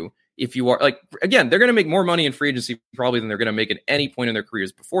value if you are, like, again, they're going to make more money in free agency probably than they're going to make at any point in their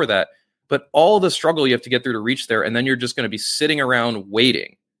careers before that. But all the struggle you have to get through to reach there, and then you're just going to be sitting around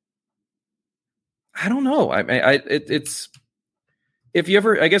waiting. I don't know. It's if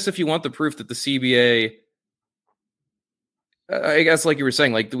you want the proof that the CBA, I guess, like you were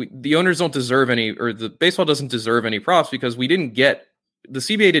saying, like the owners don't deserve any, or the baseball doesn't deserve any props, because the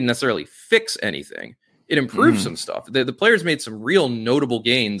CBA didn't necessarily fix anything. It improved some stuff. The players made some real notable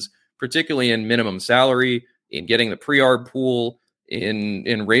gains, particularly in minimum salary, in getting the pre-arb pool,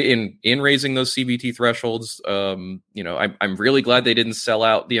 in raising those CBT thresholds. I'm really glad they didn't sell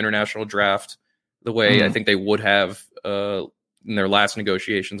out the international draft the way I think they would have in their last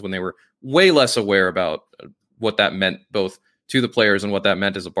negotiations, when they were way less aware about what that meant both to the players and what that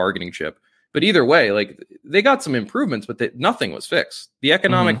meant as a bargaining chip. But either way, like, they got some improvements, but nothing was fixed. The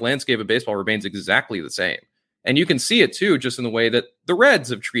economic landscape of baseball remains exactly the same. And you can see it too, just in the way that the Reds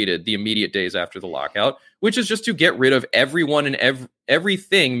have treated the immediate days after the lockout, which is just to get rid of everyone and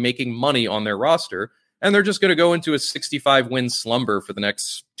everything making money on their roster. And they're just going to go into a 65-win slumber for the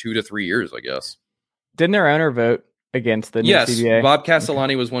next 2 to 3 years, I guess. Didn't their owner vote against the new CBA? Yes, Bob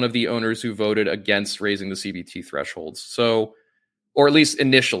Castellani was one of the owners who voted against raising the CBT thresholds. So, or at least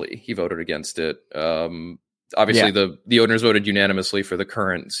initially, he voted against it. Obviously, the owners voted unanimously for the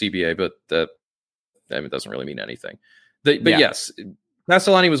current CBA, but it doesn't really mean anything. Yes,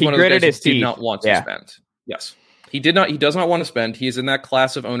 Castellani was one of those guys who did not want to spend. Yes, he did not. He does not want to spend. He is in that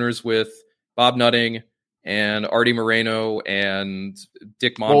class of owners with Bob Nutting and Artie Moreno and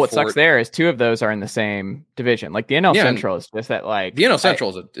Dick Monfort. Well, what sucks there is 2 of those are in the same division. Like, the NL Central is just that, like, the NL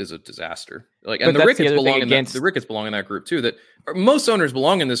Central is a disaster. Like, and the Ricketts belong in that group too. That most owners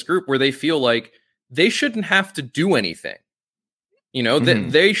belong in this group where they feel like they shouldn't have to do anything. That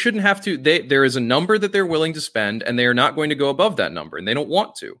they shouldn't have to. There is a number that they're willing to spend, and they are not going to go above that number, and they don't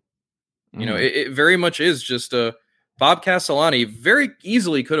want to. It very much is just a. Bob Castellani very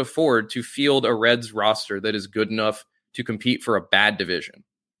easily could afford to field a Reds roster that is good enough to compete for a bad division.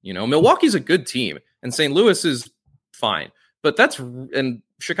 Milwaukee's a good team and St. Louis is fine, but and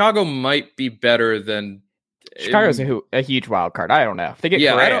Chicago might be better than Chicago's a huge wild card. I don't know. If they get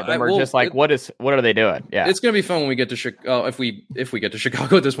Correa, then we're just like, what are they doing? Yeah, it's going to be fun when we get to Chicago. If we get to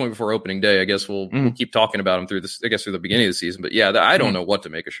Chicago at this point before opening day, I guess we'll keep talking about them through this. I guess through the beginning of the season. But yeah, I don't know what to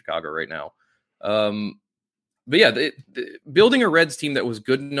make of Chicago right now. But yeah, building a Reds team that was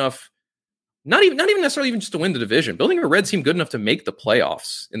good enough, not even necessarily even just to win the division, building a Reds team good enough to make the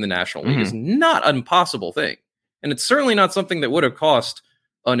playoffs in the National League is not an impossible thing. And it's certainly not something that would have cost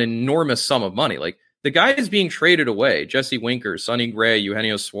an enormous sum of money. Like, the guys being traded away, Jesse Winker, Sonny Gray,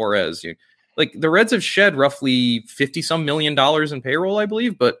 Eugenio Suarez, like, the Reds have shed roughly $50-some million in payroll, I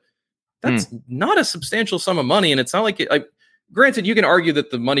believe, but that's not a substantial sum of money. And it's not like granted, you can argue that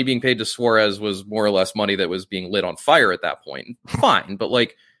the money being paid to Suarez was more or less money that was being lit on fire at that point. Fine. But,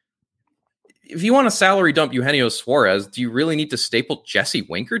 like, if you want to salary dump Eugenio Suarez, do you really need to staple Jesse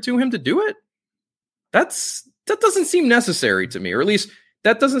Winker to him to do it? That doesn't seem necessary to me, or at least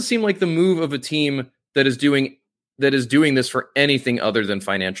that doesn't seem like the move of a team that is doing this for anything other than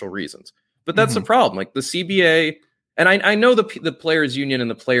financial reasons. But that's the problem. Like the CBA, and I know the players union and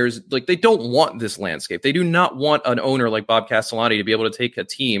the players, like, they don't want this landscape. They do not want an owner like Bob Castellani to be able to take a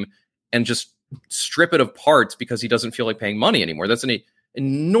team and just strip it of parts because he doesn't feel like paying money anymore. That's an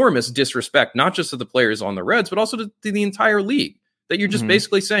enormous disrespect, not just to the players on the Reds, but also to the entire league, that you're just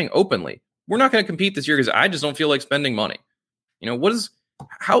basically saying openly, we're not going to compete this year because I just don't feel like spending money.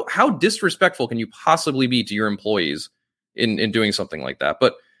 How disrespectful can you possibly be to your employees in doing something like that?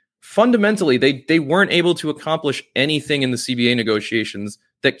 But fundamentally, they weren't able to accomplish anything in the CBA negotiations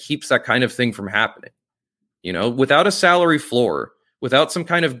that keeps that kind of thing from happening. Without a salary floor, without some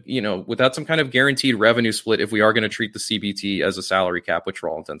kind of guaranteed revenue split, if we are going to treat the CBT as a salary cap, which for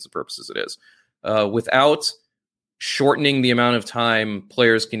all intents and purposes it is, without shortening the amount of time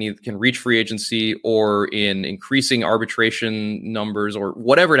players can reach free agency, or in increasing arbitration numbers, or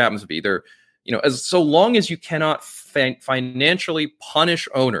whatever it happens to be, so long as you cannot financially punish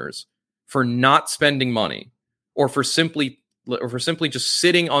owners for not spending money, or for simply just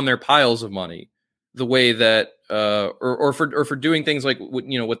sitting on their piles of money, the way that or for doing things like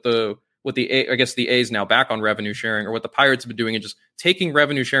with the I guess the A's now back on revenue sharing, or what the Pirates have been doing, and just taking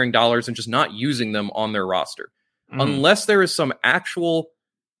revenue sharing dollars and just not using them on their roster. Unless there is some actual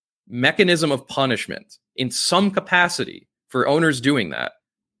mechanism of punishment in some capacity for owners doing that,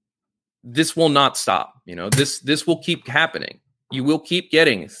 this will not stop. This will keep happening. You will keep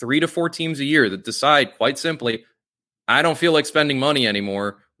getting 3 to 4 teams a year that decide, quite simply, I don't feel like spending money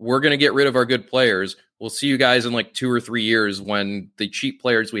anymore. We're going to get rid of our good players. We'll see you guys in like 2 or 3 years when the cheap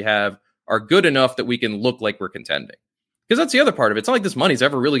players we have are good enough that we can look like we're contending. Because that's the other part of it. It's not like this money's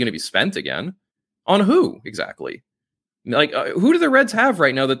ever really going to be spent again. On who exactly? Like, who do the Reds have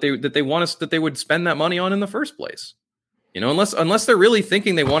right now that they want us, that they would spend that money on in the first place? Unless they're really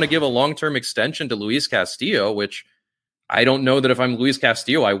thinking they want to give a long-term extension to Luis Castillo, which I don't know that if I'm Luis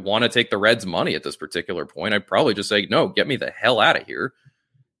Castillo, I want to take the Reds' money at this particular point. I'd probably just say, no, get me the hell out of here.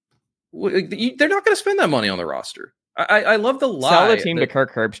 They're not going to spend that money on the roster. I love the lie. Sell the team to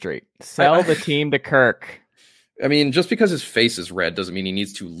Kirk Herbstreit. Sell the team to Kirk. I mean, just because his face is red doesn't mean he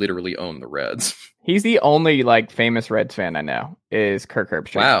needs to literally own the Reds. He's the only famous Reds fan I know is Kirk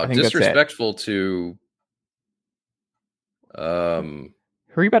Herbstreit. Wow, disrespectful to. Who are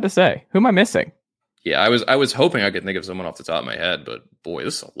you about to say? Who am I missing? Yeah, I was hoping I could think of someone off the top of my head, but boy,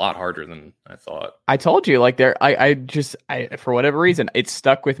 this is a lot harder than I thought. I told you, I for whatever reason, it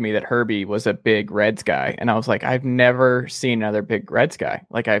stuck with me that Herbie was a big Reds guy, and I was like, I've never seen another big Reds guy.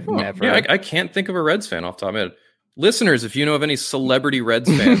 Never. Yeah, I can't think of a Reds fan off the top of my head. Listeners, if you know of any celebrity Reds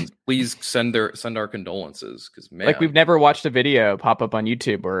fans, please send our condolences. Because man, we've never watched a video pop up on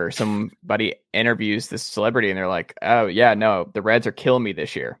YouTube where somebody interviews this celebrity and they're like, "Oh yeah, no, the Reds are killing me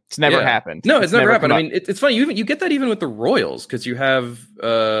this year." It's never happened. No, it's never happened. I mean, it's funny. You get that even with the Royals, because you have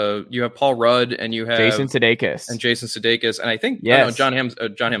Paul Rudd and you have Jason Sudeikis, and I think John Hamm's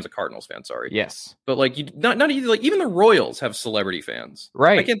a Cardinals fan. Sorry, yes, but not even the Royals have celebrity fans,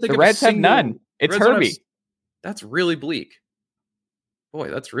 right? I can't think the of Reds have none. It's Herbie. That's really bleak.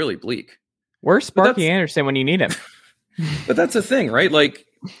 Boy, that's really bleak. Where's Sparky Anderson when you need him? But that's the thing, right? Like,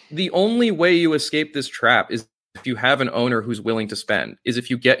 the only way you escape this trap is if you have an owner who's willing to spend, is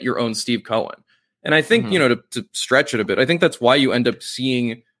if you get your own Steve Cohen. And I think, to stretch it a bit, I think that's why you end up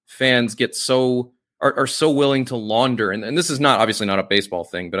seeing fans get are so willing to launder. And this is obviously not a baseball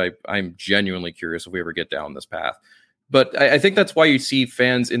thing, but I'm genuinely curious if we ever get down this path. But I think that's why you see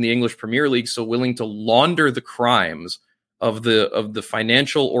fans in the English Premier League so willing to launder the crimes of the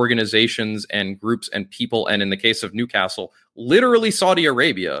financial organizations and groups and people, and in the case of Newcastle, literally Saudi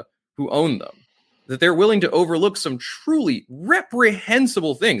Arabia, who own them, that they're willing to overlook some truly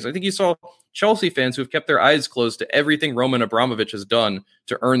reprehensible things. I think you saw Chelsea fans who have kept their eyes closed to everything Roman Abramovich has done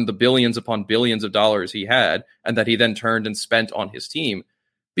to earn the billions upon billions of dollars he had, and that he then turned and spent on his team.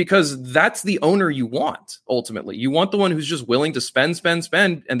 Because that's the owner you want, ultimately. You want the one who's just willing to spend,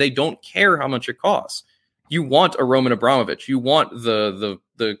 and they don't care how much it costs. You want a Roman Abramovich. You want the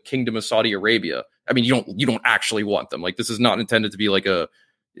Kingdom of Saudi Arabia. I mean, you don't actually want them. Like, this is not intended to be like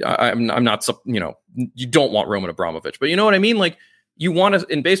I'm not, you don't want Roman Abramovich. But you know what I mean? Like, you want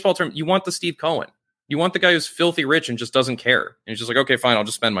in baseball terms, you want the Steve Cohen. You want the guy who's filthy rich and just doesn't care. And he's just like, okay, fine, I'll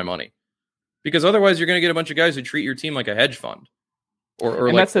just spend my money. Because otherwise you're going to get a bunch of guys who treat your team like a hedge fund. Or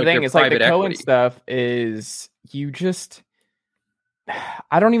and that's the thing. It's like the Cohen stuff is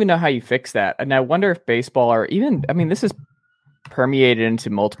I don't even know how you fix that. And I wonder if baseball this is permeated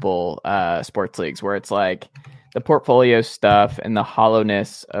into multiple sports leagues where it's like the portfolio stuff and the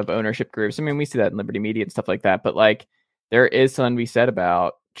hollowness of ownership groups. I mean, we see that in Liberty Media and stuff like that. But like there is something to be said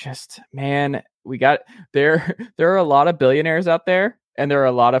about just, man, we got there. There are a lot of billionaires out there, and there are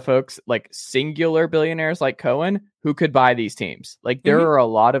a lot of folks like singular billionaires like Cohen who could buy these teams. Like there are a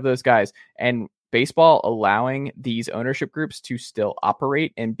lot of those guys, and baseball allowing these ownership groups to still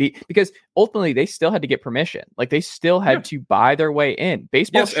operate and be, because ultimately they still had to get permission. Like they still had to buy their way in.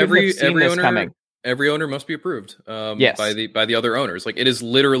 Baseball should have seen this coming. Every owner must be approved yes. by the other owners. Like it is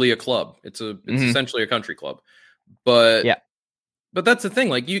literally a club. It's essentially a country club. But but that's the thing.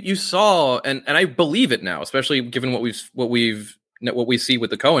 Like you saw, and I believe it now, especially given what we see with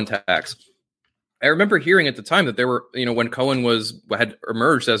the Cohen tax. I remember hearing at the time that there were, when Cohen had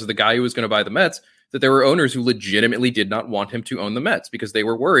emerged as the guy who was going to buy the Mets, that there were owners who legitimately did not want him to own the Mets because they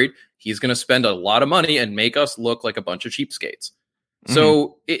were worried he's going to spend a lot of money and make us look like a bunch of cheapskates.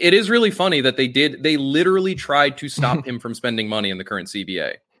 So it is really funny that they literally tried to stop him from spending money in the current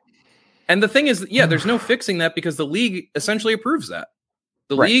CBA. And the thing is, there's no fixing that because the league essentially approves that.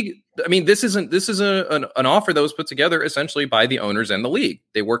 The league, I mean, this is an offer that was put together essentially by the owners and the league.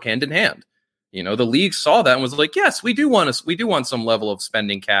 They work hand in hand. The league saw that and was like, yes, we do want some level of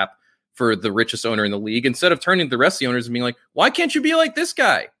spending cap for the richest owner in the league, instead of turning to the rest of the owners and being like, why can't you be like this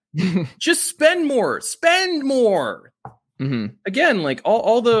guy? Just spend more. Again, like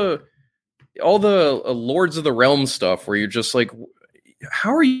all the Lords of the Realm stuff where you're just like,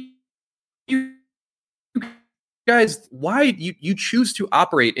 how are you guys, why you choose to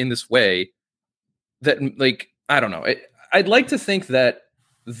operate in this way that, like, I don't know. I'd like to think that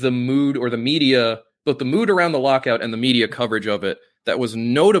the mood or the media, both the mood around the lockout and the media coverage of it, that was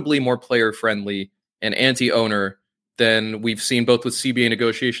notably more player friendly and anti-owner than we've seen both with CBA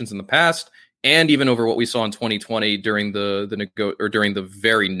negotiations in the past and even over what we saw in 2020 during during the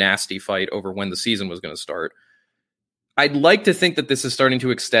very nasty fight over when the season was going to start. I'd like to think that this is starting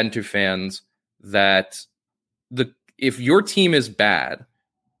to extend to fans that if your team is bad,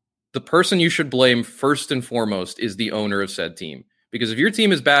 the person you should blame first and foremost is the owner of said team. Because if your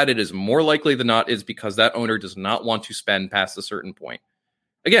team is bad, it is more likely than not is because that owner does not want to spend past a certain point.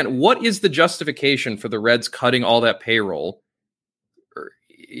 Again, what is the justification for the Reds cutting all that payroll? Or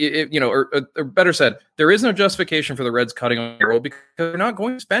better said, there is no justification for the Reds cutting on payroll because they're not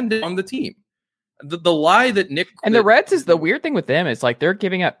going to spend it on the team. The lie that Nick and the Reds is the weird thing with them is like they're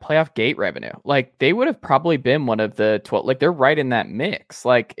giving up playoff gate revenue. Like they would have probably been one of the 12. Like they're right in that mix.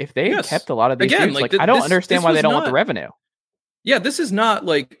 Like if they had kept a lot of these dudes, I don't understand why they don't want the revenue. Yeah, this is not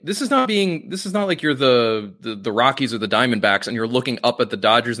like you're the Rockies or the Diamondbacks and you're looking up at the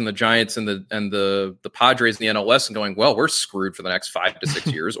Dodgers and the Giants and the Padres in the NLS and going, well, we're screwed for the next 5 to 6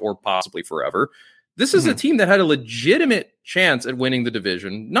 years or possibly forever. This is a team that had a legitimate chance at winning the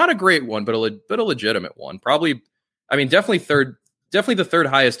division. Not a great one, but a legitimate one. Probably, I mean, definitely the third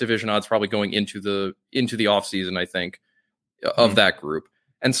highest division odds probably going into the offseason, I think, of that group.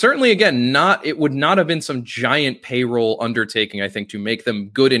 And certainly, again, it would not have been some giant payroll undertaking, I think, to make them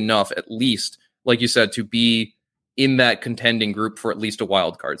good enough, at least, like you said, to be in that contending group for at least a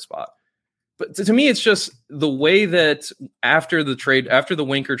wild card spot. But to me, it's just the way that after the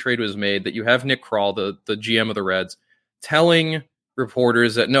Winker trade was made, that you have Nick Krall, the GM of the Reds, telling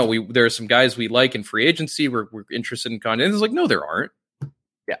reporters that, no, there are some guys we like in free agency. We're interested in content. It's like, no, there aren't.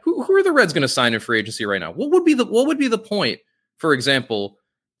 Yeah. Who are the Reds going to sign in free agency right now? What would be the point, for example,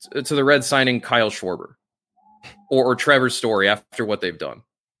 to the Reds signing Kyle Schwarber or Trevor Story after what they've done?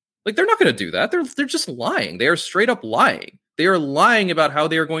 Like, they're not going to do that. They're just lying. They are straight up lying. They are lying about how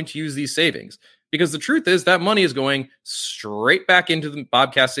they are going to use these savings, because the truth is that money is going straight back into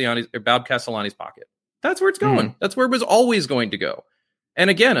Bob Castellani's pocket. That's where it's going. That's where it was always going to go. And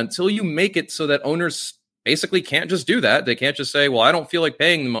again, until you make it so that owners basically can't just do that, they can't just say, well, I don't feel like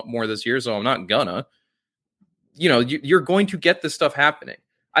paying them more this year, so I'm not gonna. You're going to get this stuff happening.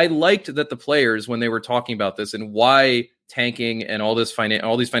 I liked that the players, when they were talking about this and why tanking and all these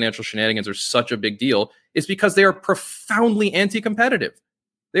financial shenanigans are such a big deal, is because they are profoundly anti-competitive.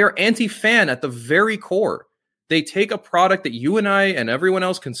 They are anti-fan at the very core. They take a product that you and I and everyone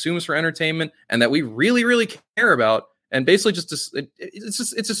else consumes for entertainment and that we really, really care about, and basically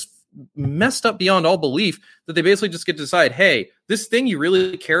it's just messed up beyond all belief that they basically just get to decide, hey, this thing you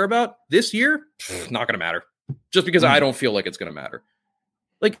really care about this year, not going to matter, just because I don't feel like it's going to matter.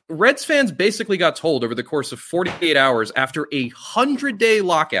 Like, Reds fans basically got told over the course of 48 hours after a 100-day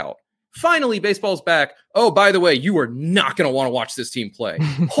lockout, finally baseball's back. Oh, by the way, you are not going to want to watch this team play.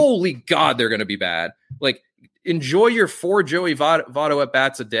 Holy God, they're going to be bad. Like, enjoy your 4 Joey Votto at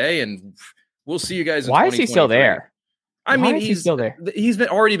bats a day, and we'll see you guys in 2023. Why is he still there? I mean, he's still there. He's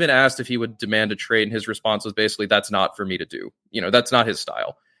already been asked if he would demand a trade, and his response was basically, that's not for me to do. That's not his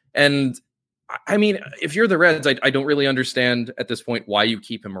style. And I mean, if you're the Reds, I don't really understand at this point why you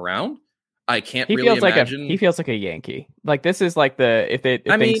keep him around. I can't He really feels imagine. he feels like a Yankee. Like this is like if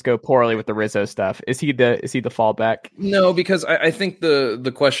things go poorly with the Rizzo stuff, is he the fallback? No, because I think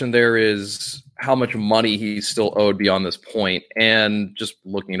the question there is how much money he's still owed beyond this point, and just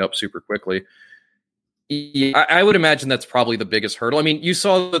looking it up super quickly. Yeah, I would imagine that's probably the biggest hurdle. I mean, you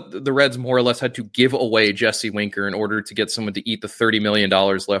saw that the Reds more or less had to give away Jesse Winker in order to get someone to eat the $30 million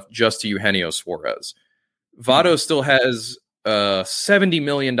left just to Eugenio Suarez. Votto still has $70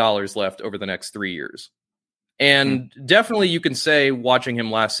 million left over the next 3 years. And definitely you can say, watching him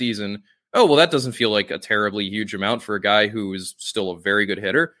last season, oh, well, that doesn't feel like a terribly huge amount for a guy who is still a very good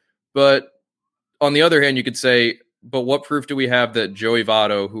hitter. But on the other hand, you could say, but what proof do we have that Joey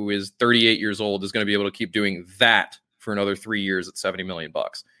Votto, who is 38 years old, is going to be able to keep doing that for another 3 years at $70 million?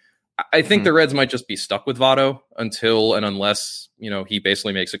 I think the Reds might just be stuck with Votto until and unless, he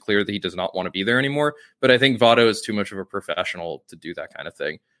basically makes it clear that he does not want to be there anymore. But I think Votto is too much of a professional to do that kind of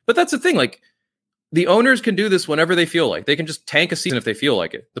thing. But that's the thing. Like, the owners can do this whenever they feel like. They can just tank a season if they feel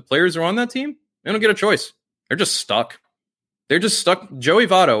like it. The players who are on that team, they don't get a choice. They're just stuck. Joey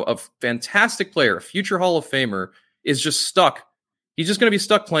Votto, a fantastic player, a future Hall of Famer, is just stuck. He's just going to be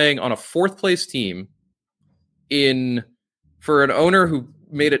stuck playing on a fourth place team for an owner who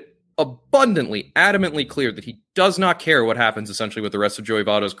made it abundantly, adamantly clear that he does not care what happens essentially with the rest of Joey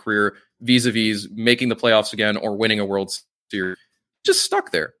Votto's career vis-a-vis making the playoffs again or winning a World Series. Just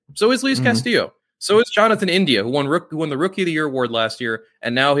stuck there. So is Luis Castillo. So is Jonathan India, who won the Rookie of the Year award last year,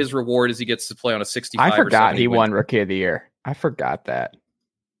 and now his reward is he gets to play on a 65. I forgot he won Rookie of the Year. I forgot that.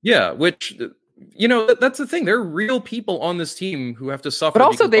 Yeah, which, that's the thing. There are real people on this team who have to suffer. But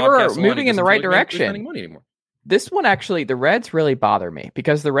also, they were moving in the right direction. Money anymore. This one, actually, the Reds really bother me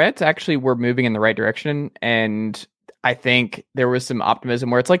because the Reds actually were moving in the right direction, and I think there was some optimism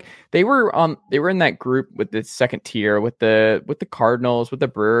where it's like they were in that group with the second tier with the Cardinals, with the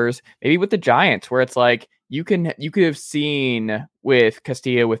Brewers, maybe with the Giants, where it's like you could have seen with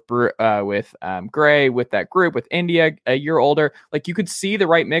Castillo, with Gray, with that group, with India a year older, like you could see the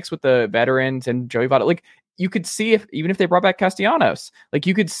right mix with the veterans and Joey Votto. Like you could see even if they brought back Castellanos, like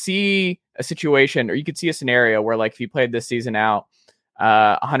you could see a situation or you could see a scenario where like if you played this season out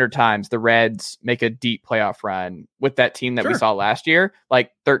 100 times, the Reds make a deep playoff run with that team that we saw last year,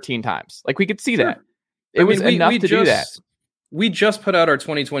 like 13 times. Like we could see that. It was enough to do that. We just put out our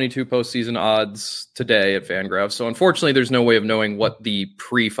 2022 postseason odds today at Fangraphs. So unfortunately, there's no way of knowing what the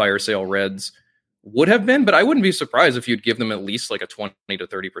pre-fire sale Reds would have been, but I wouldn't be surprised if you'd give them at least like a 20 to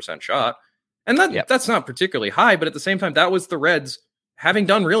 30% shot. And that's not particularly high, but at the same time, that was the Reds having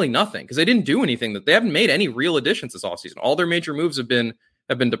done really nothing because they didn't do anything. That they haven't made any real additions this offseason. All their major moves have been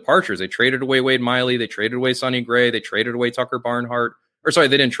departures. They traded away Wade Miley. They traded away Sonny Gray. They traded away Tucker Barnhart. Or sorry,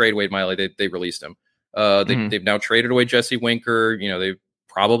 they didn't trade Wade Miley. They released him. They've now traded away Jesse Winker. They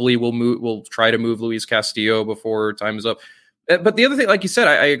probably will try to move Luis Castillo before time is up. But the other thing, like you said,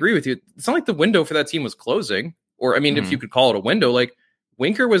 I agree with you. It's not like the window for that team was closing, or I mean, if you could call it a window, like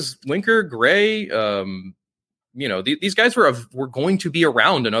Winker, Gray. These guys were going to be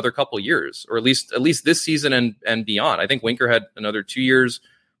around another couple years, or at least this season and beyond. I think Winker had another 2 years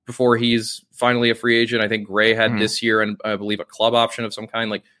before he's finally a free agent. I think Gray had this year and I believe a club option of some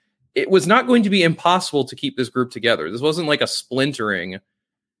kind. Like it was not going to be impossible to keep this group together. This wasn't like a splintering.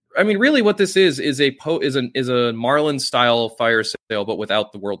 I mean, really, what this is a Marlins style fire sale, but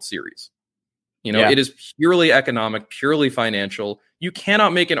without the World Series. It is purely economic, purely financial. You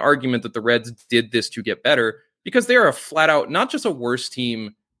cannot make an argument that the Reds did this to get better because they are a flat out, not just a worse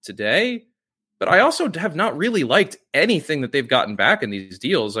team today, but I also have not really liked anything that they've gotten back in these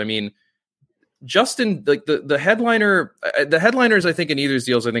deals. I mean, Justin, like the headliners, I think in either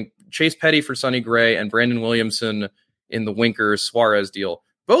deals, I think Chase Petty for Sonny Gray and Brandon Williamson in the Winker Suarez deal,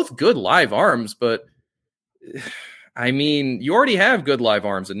 both good live arms, but I mean, you already have good live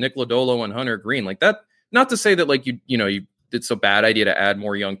arms in Nick Lodolo and Hunter Green. Like that, not to say that like it's a bad idea to add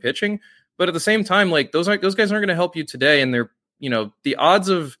more young pitching, but at the same time, like those guys aren't going to help you today. And they're, the odds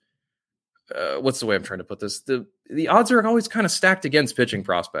of what's the way I'm trying to put this? The odds are always kind of stacked against pitching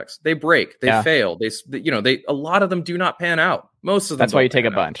prospects. They break, they fail. A lot of them do not pan out. Most of them. That's why you take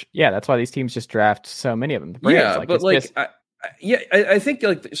a bunch. Yeah. That's why these teams just draft so many of them. I think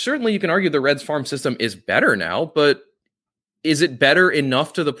like certainly you can argue the Reds farm system is better now, but is it better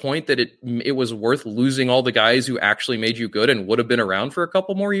enough to the point that it was worth losing all the guys who actually made you good and would have been around for a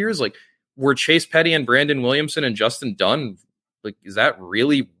couple more years? Like were Chase Petty and Brandon Williamson and Justin Dunn, like, is that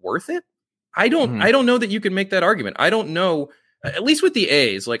really worth it? I don't know that you can make that argument. I don't know, at least with the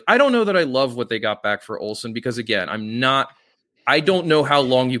A's, like, I don't know that I love what they got back for Olson because again, I'm not I don't know how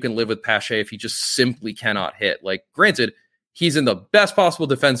long you can live with Pache if he just simply cannot hit. Like, granted, he's in the best possible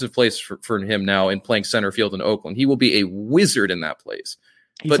defensive place for him now in playing center field in Oakland. He will be a wizard in that place.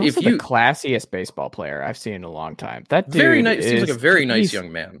 He's but also if you the classiest baseball player I've seen in a long time. That dude very nice, seems like a very nice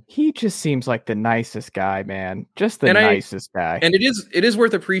young man. He just seems like the nicest guy, man. Just the nicest guy. And it is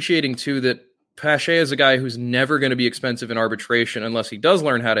worth appreciating too that Pache is a guy who's never going to be expensive in arbitration unless he does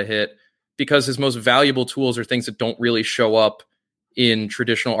learn how to hit, because his most valuable tools are things that don't really show up in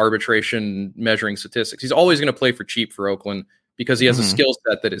traditional arbitration measuring statistics. He's always going to play for cheap for Oakland because he has a skill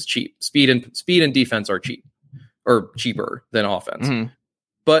set that is cheap. Speed and defense are cheap, or cheaper than offense.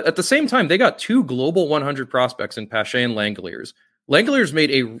 But at the same time, they got 2 global 100 prospects in Pache and Langoliers.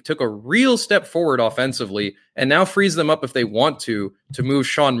 Langoliers took a real step forward offensively, and now frees them up if they want to move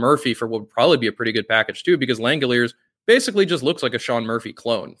Sean Murphy for what would probably be a pretty good package too, because Langoliers basically just looks like a Sean Murphy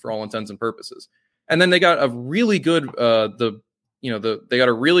clone for all intents and purposes. And then they got a really good they got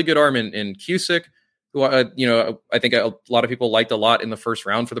a really good arm in Cusick, who I think a lot of people liked a lot in the first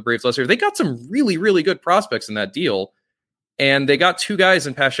round for the Braves last year. They got some really, really good prospects in that deal. And they got 2 guys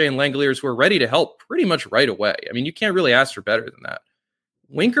in Pache and Langoliers who are ready to help pretty much right away. I mean, you can't really ask for better than that.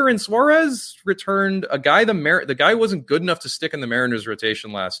 Winker and Suarez returned a guy. The guy wasn't good enough to stick in the Mariners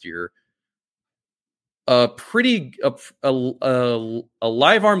rotation last year. A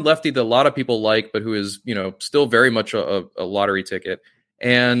live arm lefty that a lot of people like, but who is still very much a lottery ticket.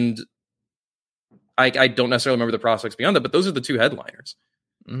 And I don't necessarily remember the prospects beyond that, but those are the 2 headliners.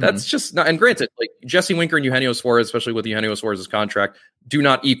 That's just not, and granted, like Jesse Winker and Eugenio Suarez, especially with Eugenio Suarez's contract, do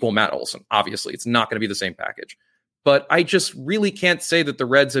not equal Matt Olson. Obviously, it's not going to be the same package. But I just really can't say that the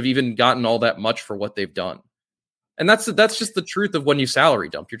Reds have even gotten all that much for what they've done. And that's just the truth of when you salary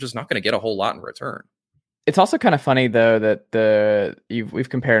dump. You're just not going to get a whole lot in return. It's also kind of funny though that we've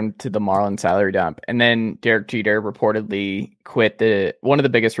compared him to the Marlins salary dump, and then Derek Jeter reportedly quit. One of the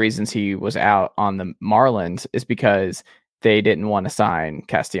biggest reasons he was out on the Marlins is because they didn't want to sign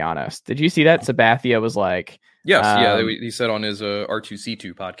Castellanos. Did you see that? Sabathia was like, yes, he said on his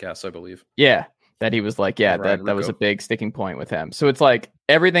R2C2 podcast, I believe. Yeah, that he was like, that was a big sticking point with him. So it's like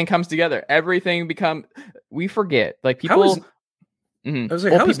everything comes together. We forget. Like people. I was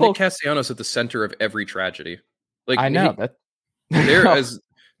like, how is Nick Castellanos at the center of every tragedy? Like, I know that. As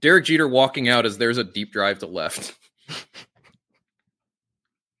Derek Jeter walking out as there's a deep drive to left.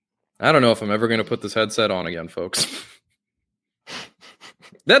 I don't know if I'm ever going to put this headset on again, folks.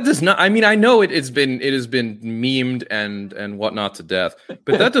 That does not. I mean, I know it has been memed and whatnot to death,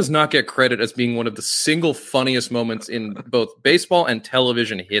 but that does not get credit as being one of the single funniest moments in both baseball and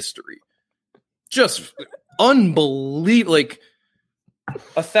television history. Just unbelievable. Like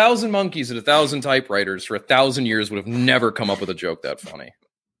 1,000 monkeys and 1,000 typewriters for 1,000 years would have never come up with a joke that funny.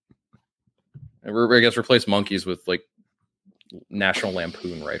 And I guess replace monkeys with like National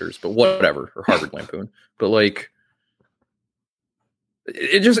Lampoon writers, but whatever, or Harvard Lampoon. But like.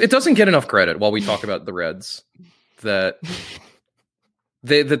 It doesn't get enough credit while we talk about the Reds that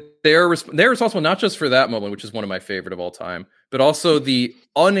they're responsible not just for that moment, which is one of my favorite of all time, but also the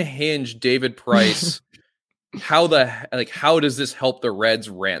unhinged David Price. How does this help the Reds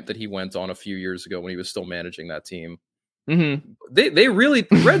rant that he went on a few years ago when he was still managing that team? The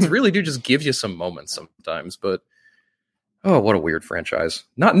Reds really do just give you some moments sometimes, but oh, what a weird franchise.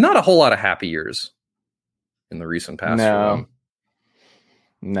 Not a whole lot of happy years in the recent past.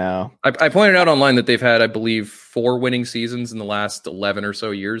 No. I pointed out online that they've had, I believe, 4 winning seasons in the last 11 or so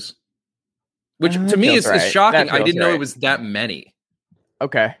years, which to me is shocking. I didn't know it was that many.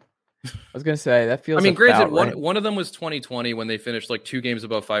 Okay. I was going to say, that feels granted, one of them was 2020 when they finished like 2 games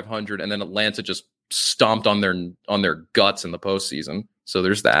above 500, and then Atlanta just stomped on their guts in the postseason. So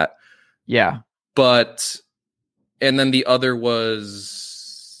there's that. Yeah. And then the other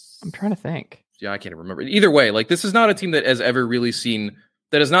was... I'm trying to think. Yeah, I can't remember. Either way, like this is not a team that has ever really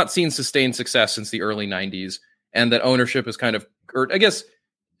that has not seen sustained success since the early 90s, and that ownership is kind of, or I guess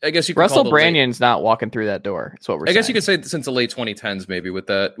you could Russell Brannon's not walking through that door. That's what we're saying. I guess you could say since the late 2010s, maybe with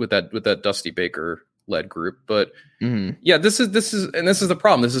that Dusty Baker led group. But yeah, this is the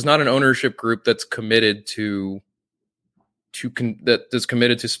problem. This is not an ownership group that's committed to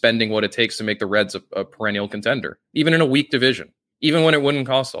spending what it takes to make the Reds a perennial contender, even in a weak division, even when it wouldn't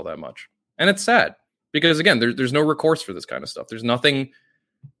cost all that much. And it's sad because again, there's no recourse for this kind of stuff. There's nothing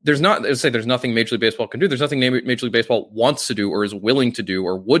Major League Baseball can do. There's nothing Major League Baseball wants to do or is willing to do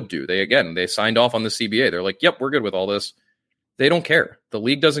or would do. They signed off on the CBA. They're like, yep, we're good with all this. They don't care. The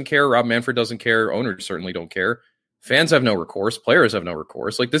league doesn't care. Rob Manfred doesn't care. Owners certainly don't care. Fans have no recourse. Players have no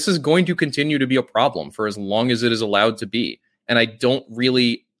recourse. Like this is going to continue to be a problem for as long as it is allowed to be. And I don't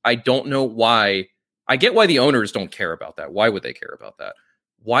know why I get why the owners don't care about that. Why would they care about that?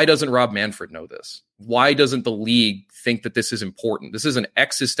 Why doesn't Rob Manfred know this? Why doesn't the league think that this is important? This is an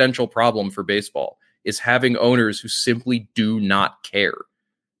existential problem for baseball, is having owners who simply do not care.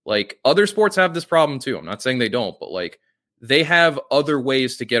 Like, other sports have this problem too. I'm not saying they don't, but like, they have other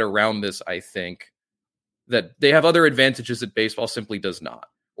ways to get around this. I think that they have other advantages that baseball simply does not,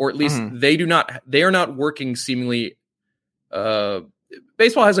 or at least they do not. They are not working seemingly.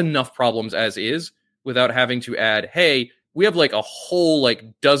 Baseball has enough problems as is without having to add, hey, we have like a whole like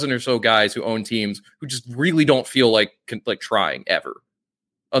dozen or so guys who own teams who just really don't feel like trying ever,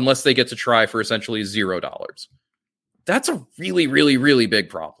 unless they get to try for essentially $0. That's a really, really, really big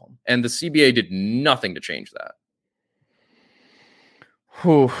problem. And the CBA did nothing to change that.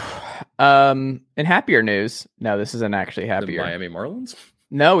 Whew. In happier news, no, this isn't actually happier. The Miami Marlins?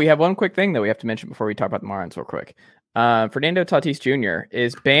 No, we have one quick thing that we have to mention before we talk about the Marlins real quick. Fernando Tatis Jr.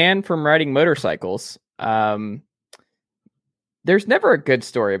 is banned from riding motorcycles. There's never a good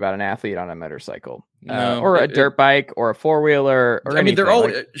story about an athlete on a motorcycle, or a dirt bike, or a four-wheeler, or anything. They're all,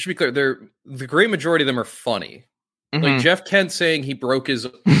 should be clear, the great majority of them are funny. Mm-hmm. Like Jeff Kent saying he broke his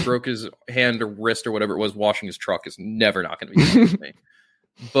hand or wrist or whatever it was washing his truck is never not going to be funny to me.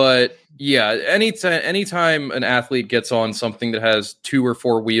 But yeah, anytime an athlete gets on something that has 2 or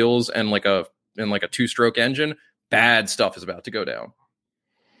 4 wheels and like a 2-stroke engine, bad stuff is about to go down.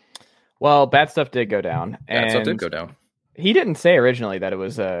 Well, bad stuff did go down. Bad stuff did go down. He didn't say originally that it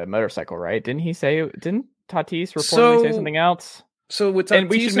was a motorcycle, right? Didn't Tatis reportedly say something else? So with Tatis, and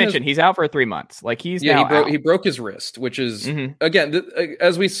we should mention he's out for 3 months. Like he broke his wrist, which is again,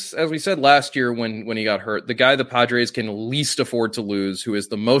 as we said last year when he got hurt, the guy the Padres can least afford to lose, who is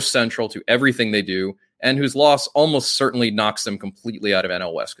the most central to everything they do, and whose loss almost certainly knocks them completely out of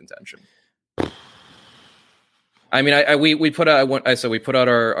NL West contention. I mean, we put out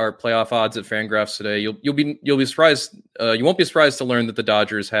our playoff odds at Fangraphs today. You'll be surprised. You won't be surprised to learn that the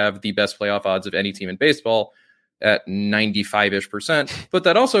Dodgers have the best playoff odds of any team in baseball at 95-ish%. But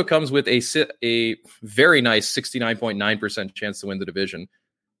that also comes with a very nice 69.9% chance to win the division.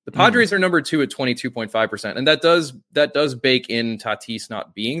 The Padres are number 2 at 22.5%, and that does bake in Tatis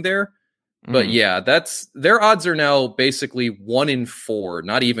not being there. But yeah, their odds are now basically 1 in 4,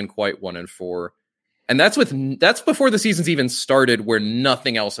 not even quite 1 in 4. And that's before the season's even started, where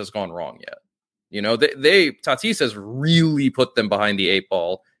nothing else has gone wrong yet. You know, Tatis has really put them behind the 8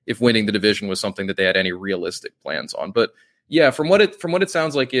 ball if winning the division was something that they had any realistic plans on. But yeah, from what it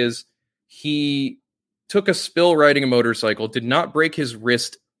sounds like is he took a spill riding a motorcycle, did not break his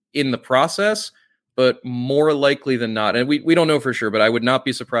wrist in the process, but more likely than not, and we don't know for sure, but I would not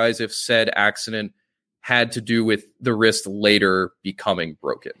be surprised if said accident had to do with the wrist later becoming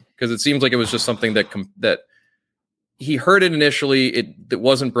broken, because it seems like it was just something that he heard it initially. It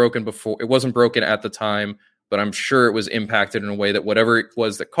wasn't broken before. It wasn't broken at the time, but I'm sure it was impacted in a way that whatever it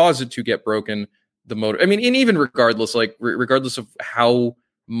was that caused it to get broken, the motor. I mean, and even regardless of how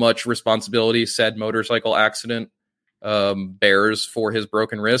much responsibility said motorcycle accident bears for his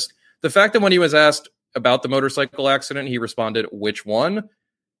broken wrist, the fact that when he was asked about the motorcycle accident, he responded, "Which one?"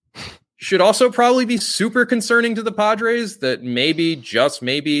 should also probably be super concerning to the Padres, that maybe, just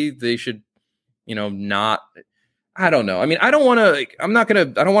maybe, they should, not. I don't know. I mean, I don't want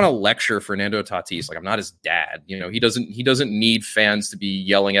to lecture Fernando Tatis. Like, I'm not his dad. He doesn't need fans to be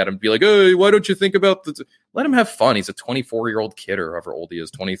yelling at him, be like, "Hey, why don't you think about the?" Let him have fun. He's a 24-year-old kid, or however old he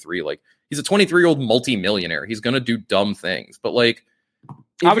is, 23. Like, he's a 23-year-old multimillionaire. He's gonna do dumb things, but like,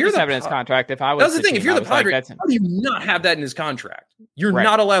 I would just have it in his contract if I was. That's the thing. If you're the Padres, how do you not have that in his contract? You're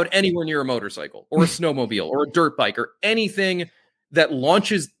not allowed anywhere near a motorcycle or a snowmobile or a dirt bike or anything that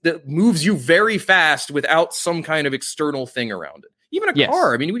moves you very fast without some kind of external thing around it. Even a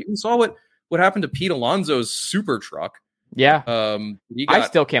car. I mean, we saw what happened to Pete Alonso's super truck. Yeah. I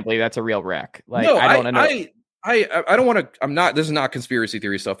still can't believe that's a real wreck. Like, no, I don't know. I don't want to. This is not conspiracy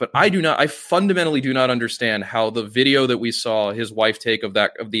theory stuff, but I fundamentally do not understand how the video that we saw his wife take of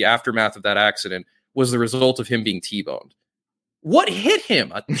the aftermath of that accident was the result of him being T-boned. What hit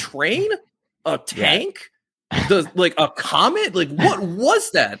him? A train? A tank? A comet? Like, what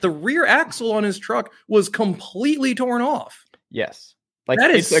was that? The rear axle on his truck was completely torn off. Yes. Like,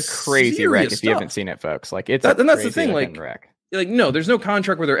 it's a crazy wreck if you haven't seen it, folks. Like, it's and that's the thing. Wreck. Like, no, there's no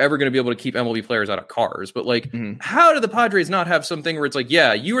contract where they're ever going to be able to keep MLB players out of cars. But like, how do the Padres not have something where it's like,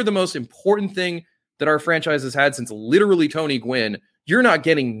 yeah, you are the most important thing that our franchise has had since literally Tony Gwynn. You're not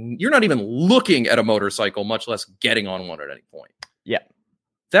even looking at a motorcycle, much less getting on one at any point. Yeah.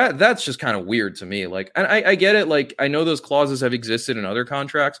 That's just kind of weird to me. Like, and I get it. Like, I know those clauses have existed in other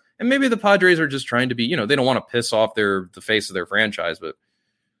contracts, and maybe the Padres are just trying to be, they don't want to piss off the face of their franchise, but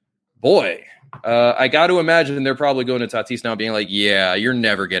boy, I got to imagine they're probably going to Tatis now being like, yeah, you're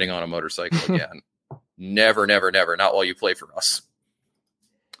never getting on a motorcycle again. Never, never, never. Not while you play for us.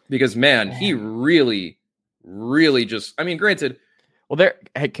 Because, man, he really, really just, I mean, granted. Well,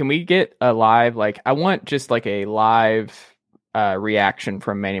 can we get a live, I want just a live reaction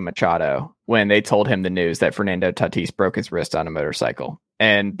from Manny Machado when they told him the news that Fernando Tatis broke his wrist on a motorcycle.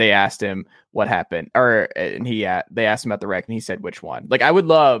 And they asked him what happened, they asked him about the wreck, and he said which one. I would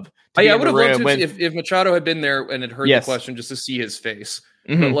love. I would have loved to if Machado had been there and had heard the question just to see his face.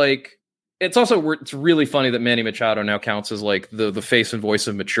 Mm-hmm. But it's really funny that Manny Machado now counts as the face and voice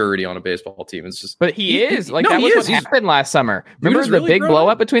of maturity on a baseball team. It's just, but he is that was what happened last summer. Remember the big blow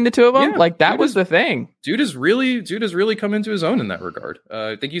up between the two of them? Yeah, that was the thing. Dude has really come into his own in that regard.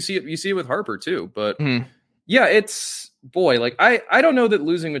 I think you see it with Harper too. But yeah, it's. Boy, I don't know that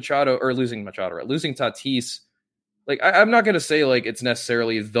losing Tatis, I'm not going to say it's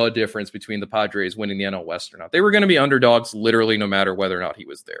necessarily the difference between the Padres winning the NL West or not. They were going to be underdogs literally no matter whether or not he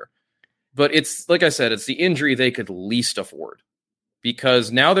was there. But it's, like I said, it's the injury they could least afford,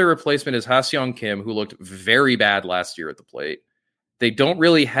 because now their replacement is Ha-Seong Kim, who looked very bad last year at the plate. They don't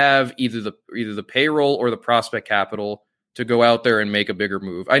really have either the payroll or the prospect capital to go out there and make a bigger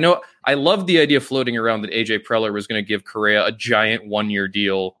move. I know I love the idea floating around that AJ Preller was going to give Correa a giant 1-year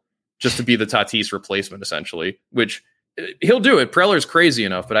deal just to be the Tatis replacement, essentially, which he'll do it. Preller's crazy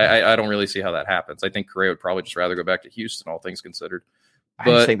enough, but I don't really see how that happens. I think Correa would probably just rather go back to Houston, all things considered. I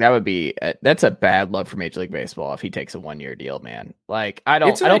just think that would be that's a bad look for Major League Baseball if he takes a 1-year deal, man. I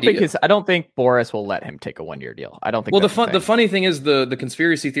don't think Boris will let him take a 1-year deal. I don't think. Well, the funny thing is the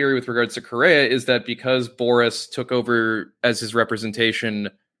conspiracy theory with regards to Correa is that because Boris took over as his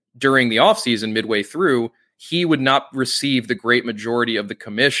representation during the offseason midway through, he would not receive the great majority of the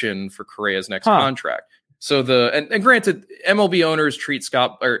commission for Correa's next contract. So and granted, MLB owners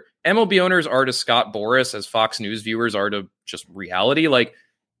MLB owners are to Scott Boras as Fox News viewers are to just reality.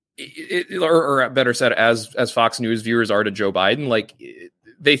 Or better said, as Fox News viewers are to Joe Biden.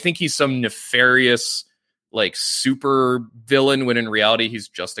 They think he's some nefarious, super villain, when in reality he's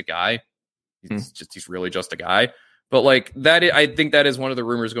just a guy. He's really just a guy. But I think that is one of the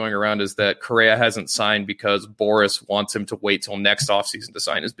rumors going around, is that Correa hasn't signed because Boras wants him to wait till next offseason to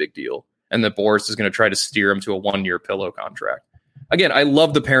sign his big deal, and that Boras is going to try to steer him to a 1-year pillow contract. Again, I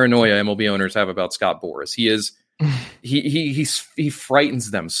love the paranoia MLB owners have about Scott Boras. He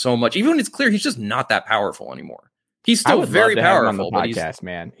frightens them so much. Even when it's clear he's just not that powerful anymore. He's still very powerful. On the podcast,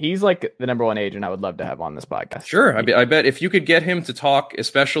 man. He's the number one agent I would love to have on this podcast. Sure, I bet if you could get him to talk,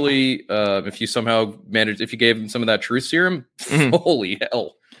 especially if you somehow if you gave him some of that truth serum, holy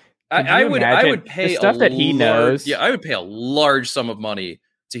hell! I would pay the stuff that he knows. Yeah, I would pay a large sum of money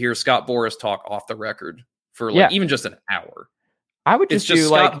to hear Scott Boras talk off the record for even just an hour. I would just do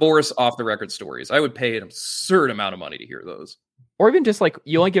Scott Boras off the record stories. I would pay an absurd amount of money to hear those. Or even just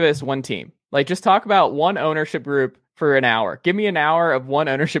you only give us one team. Just talk about one ownership group for an hour. Give me an hour of one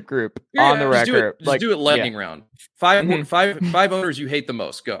ownership group on the record. Do it lightning round. Five owners you hate the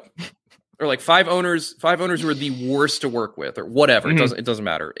most. Go. Or five owners who are the worst to work with, or whatever. It doesn't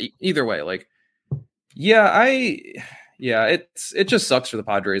matter. Either way, it just sucks for the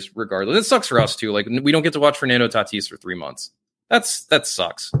Padres regardless. It sucks for us too. We don't get to watch Fernando Tatis for 3 months. That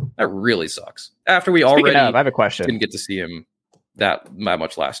sucks. That really sucks. After we already I have a question. Didn't get to see him that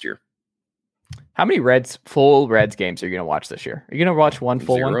much last year. How many full Reds games are you going to watch this year? Are you going to watch one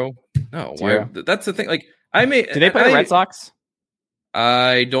full 0? one? No. Zero. That's the thing. Do they play the Red Sox?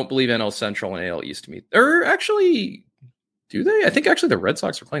 I don't believe NL Central and AL East meet. Or actually, do they? I think actually the Red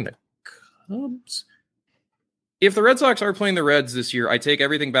Sox are playing the Cubs. If the Red Sox are playing the Reds this year, I take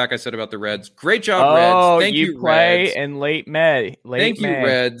everything back I said about the Reds. Great job, Reds. Thank you, play Reds. in late May. Thank you,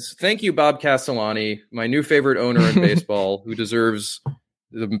 Reds. Thank you, Bob Castellani, my new favorite owner in baseball, who deserves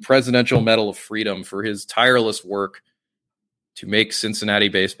the Presidential Medal of Freedom for his tireless work to make Cincinnati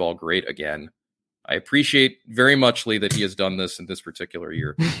baseball great again. I appreciate very muchly that he has done this in this particular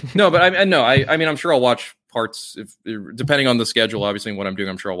year. No, but I'm sure I'll watch parts depending on the schedule, obviously, and what I'm doing.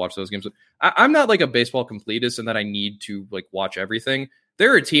 I'm sure I'll watch those games. I'm not a baseball completist and that I need to watch everything.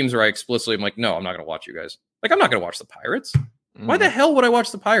 There are teams where I explicitly am no, I'm not going to watch you guys. I'm not going to watch the Pirates. Why the hell would I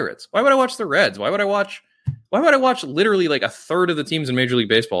watch the Pirates? Why would I watch the Reds? Why would I watch literally a third of the teams in Major League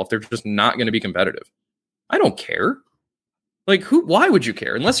Baseball if they're just not going to be competitive? I don't care. Why would you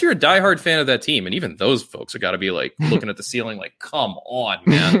care? Unless you're a diehard fan of that team. And even those folks have got to be looking at the ceiling come on,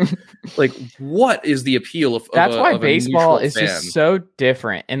 man. What is the appeal of That's why of baseball is just so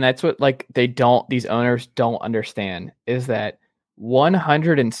different. And that's what these owners don't understand, is that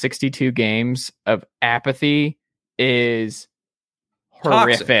 162 games of apathy is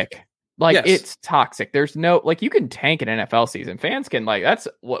horrific. Like, Yes. it's toxic. There's no, like, you can tank an NFL season. Fans can, like, that's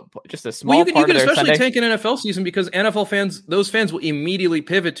what, just a small Well, you part can of their especially Sunday. tank an NFL season because NFL fans, those fans will immediately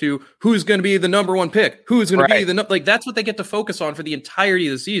pivot to who's going to be the number one pick, who's going to be like, that's what they get to focus on for the entirety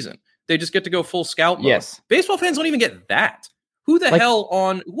of the season. They just get to go full scout mode. Yes. Baseball fans don't even get that. Who the hell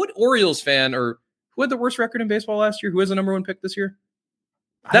what Orioles fan or who had the worst record in baseball last year? Who has the number one pick this year?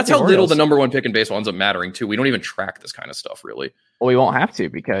 That's how little the number one pick in baseball ends up mattering too. We don't even track this kind of stuff really. Well, we won't have to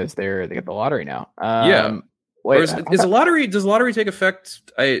because they get the lottery now. Wait, does the lottery take effect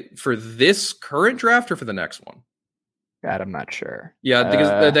for this current draft or for the next one? God, I'm not sure. Yeah,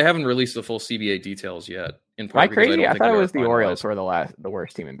 because they haven't released the full CBA details yet. Am I crazy? I thought it was the Orioles were the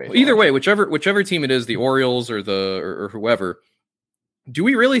worst team in baseball. Well, either way, whichever team it is, the Orioles or whoever. Do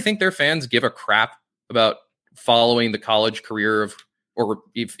we really think their fans give a crap about following the college career of, or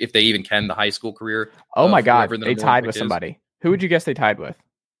if they even can, the high school career? Oh my God, they tied with somebody. Who would you guess they tied with?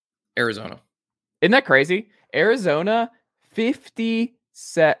 Arizona. Isn't that crazy? Arizona, 52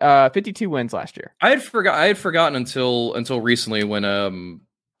 wins last year. I had forgotten until recently when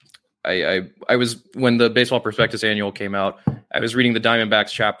I was when the Baseball Prospectus Annual came out. I was reading the Diamondbacks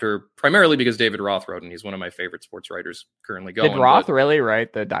chapter primarily because David Roth wrote, and he's one of my favorite sports writers currently going. Did Roth really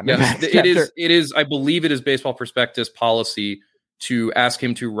write the Diamondbacks? Yes, it is. I believe it is Baseball Prospectus policy to ask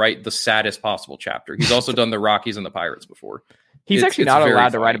him to write the saddest possible chapter. He's also done the Rockies and the Pirates before. He's actually not allowed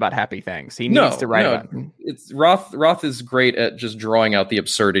to write about happy things. He needs to write about. It's Roth is great at just drawing out the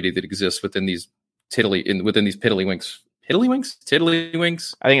absurdity that exists within these tiddlywinks.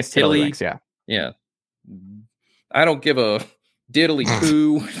 Tiddlywinks? I think it's tiddlywinks, yeah. Yeah. I don't give a diddly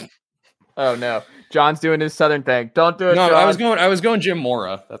poo. Oh no. John's doing his southern thing. Don't do it. No, John. I was going Jim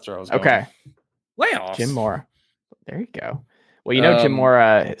Mora. That's where I was going. Okay. Playoffs. Jim Mora. There you go. Well, Jim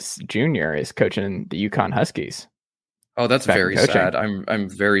Mora Jr. is coaching the UConn Huskies. Oh, that's very sad. I'm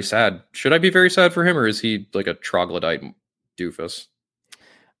very sad. Should I be very sad for him, or is he like a troglodyte doofus?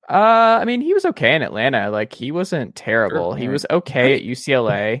 I mean, he was okay in Atlanta. Like, he wasn't terrible. Sure. He was okay at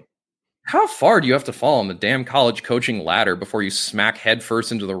UCLA. How far do you have to fall on the damn college coaching ladder before you smack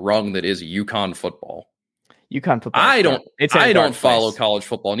headfirst into the rung that is UConn football? UConn football. I don't follow college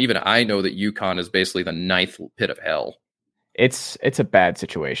football, and even I know that UConn is basically the ninth pit of hell. It's a bad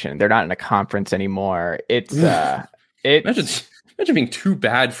situation. They're not in a conference anymore. It's imagine being too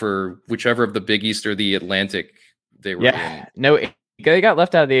bad for whichever of the Big East or the Atlantic they were in. No, they got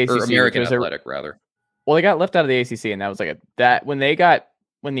left out of the ACC. Or American Athletic, rather. Well, they got left out of the ACC, and that was like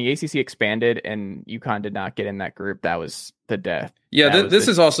when the ACC expanded and UConn did not get in that group, that was the death. Yeah, this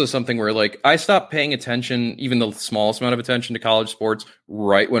is also something where like I stopped paying attention, even the smallest amount of attention to college sports,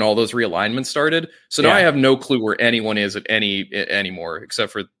 right when all those realignments started. So now I have no clue where anyone is at anymore,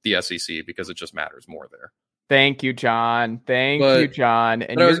 except for the SEC, because it just matters more there. Thank you, John. And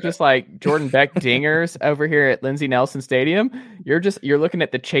you're just like Jordan Beck dingers over here at Lindsey Nelson Stadium. You're looking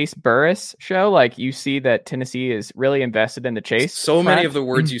at the Chase Burris show. Like, you see that Tennessee is really invested in the Chase. So many of the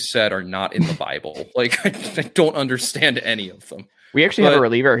words you said are not in the Bible. Like, I don't understand any of them. We actually have a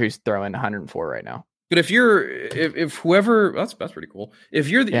reliever who's throwing 104 right now. But if whoever, that's pretty cool. If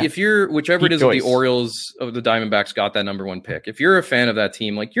you're whichever it is of the Orioles of the Diamondbacks got that number one pick, if you're a fan of that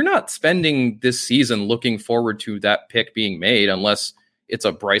team, like, you're not spending this season looking forward to that pick being made unless it's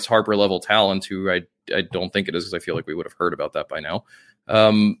a Bryce Harper level talent, who I don't think it is, because I feel like we would have heard about that by now.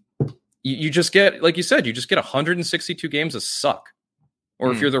 You just get, like you said, you just get 162 games of suck.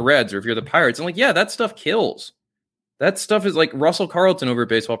 Or if you're the Reds or if you're the Pirates, and like, yeah, that stuff kills. That stuff is like Russell Carlton over at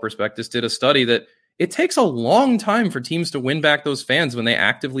Baseball Prospectus did a study that it takes a long time for teams to win back those fans when they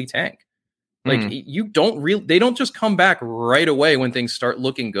actively tank. Like, they don't just come back right away when things start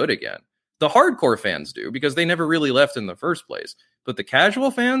looking good again. The hardcore fans do, because they never really left in the first place. But the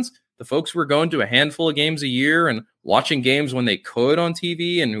casual fans, the folks who are going to a handful of games a year and watching games when they could on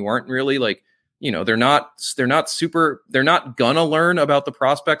TV and who aren't really like, they're not gonna learn about the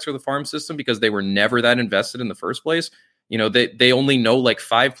prospects or the farm system because they were never that invested in the first place. They only know like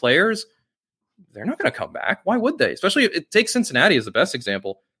 5 players. They're not going to come back. Why would they? Especially, take Cincinnati as the best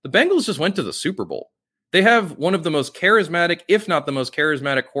example. The Bengals just went to the Super Bowl. They have one of the most charismatic, if not the most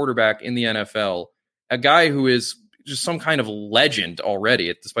charismatic quarterback in the NFL, a guy who is just some kind of legend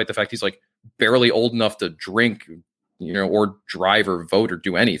already, despite the fact he's like barely old enough to drink, or drive or vote or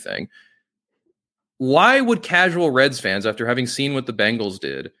do anything. Why would casual Reds fans, after having seen what the Bengals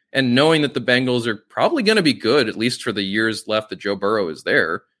did and knowing that the Bengals are probably going to be good, at least for the years left that Joe Burrow is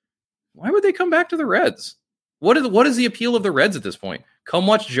there, why would they come back to the Reds? What is the appeal of the Reds at this point? Come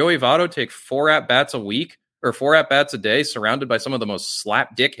watch Joey Votto take 4 at-bats a week or 4 at-bats a day, surrounded by some of the most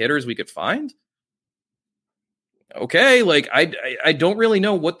slap dick hitters we could find? Okay, like I don't really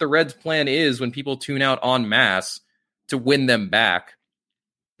know what the Reds' plan is when people tune out en masse to win them back.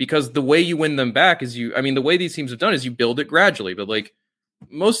 Because the way you win them back is the way these teams have done is you build it gradually. But like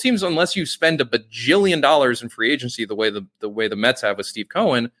most teams, unless you spend a bajillion dollars in free agency, the way the Mets have with Steve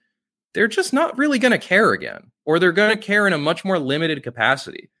Cohen, they're just not really going to care again, or they're going to care in a much more limited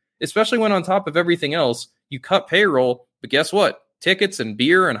capacity, especially when on top of everything else, you cut payroll. But guess what? Tickets and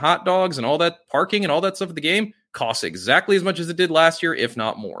beer and hot dogs and all that parking and all that stuff at the game costs exactly as much as it did last year, if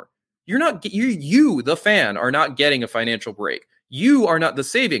not more. You, the fan, are not getting a financial break. The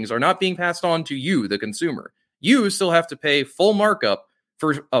savings are not being passed on to you, the consumer. You still have to pay full markup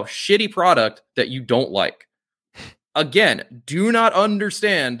for a shitty product that you don't like. Again, do not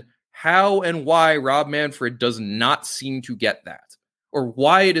understand how and why Rob Manfred does not seem to get that, or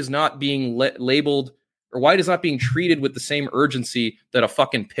why it is not being labeled, or why it is not being treated with the same urgency that a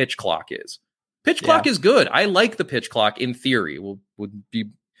fucking pitch clock is. Pitch clock is good. I like the pitch clock in theory.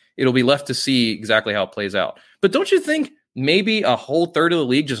 It'll be left to see exactly how it plays out. But don't you think maybe a whole third of the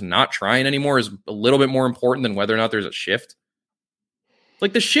league just not trying anymore is a little bit more important than whether or not there's a shift?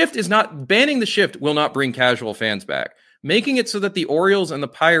 Like, the shift is not, banning the shift will not bring casual fans back. Making it so that the Orioles and the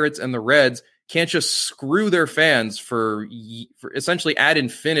Pirates and the Reds can't just screw their fans for essentially ad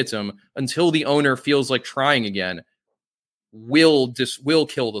infinitum until the owner feels like trying again will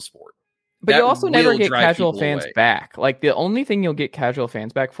kill the sport. But you'll also never get casual fans back. Like, the only thing you'll get casual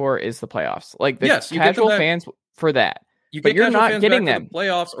fans back for is the playoffs. Like, the casual fans for that. But you're not getting them for the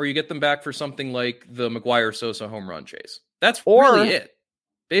playoffs, or you get them back for something like the Maguire Sosa home run chase. That's really it.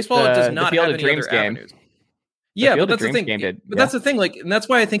 Baseball does not have any other avenues. Yeah, but that's the thing. That's the thing. Like, and that's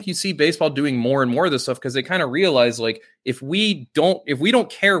why I think you see baseball doing more and more of this stuff, because they kind of realize, like, if we don't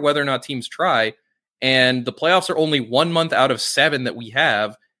care whether or not teams try, and the playoffs are only 1 month out of 7 that we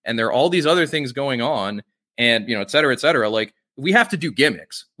have, and there are all these other things going on, and et cetera, like, we have to do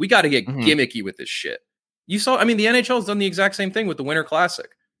gimmicks. We got to get gimmicky with this shit. You saw, the NHL has done the exact same thing with the Winter Classic,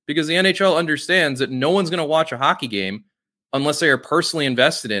 because the NHL understands that no one's going to watch a hockey game unless they are personally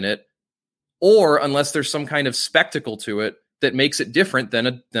invested in it, or unless there's some kind of spectacle to it that makes it different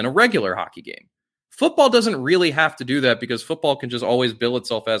than a regular hockey game. Football doesn't really have to do that, because football can just always bill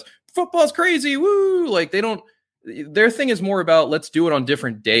itself as football's crazy, woo! Like, their thing is more about let's do it on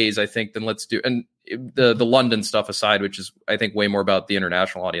different days, I think, than let's do, and the London stuff aside, which is, I think, way more about the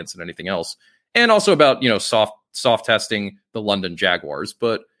international audience than anything else. And also about, soft testing the London Jaguars.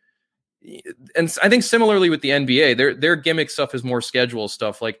 But, and I think similarly with the NBA, their gimmick stuff is more schedule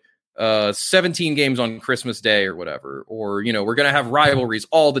stuff, like 17 games on Christmas Day or whatever. Or, we're going to have rivalries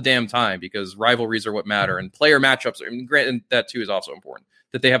all the damn time, because rivalries are what matter. And player matchups, and that too is also important,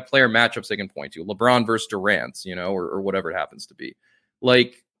 that they have player matchups they can point to. LeBron versus Durant, or whatever it happens to be.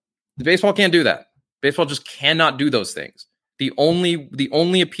 Like, the baseball can't do that. Baseball just cannot do those things. The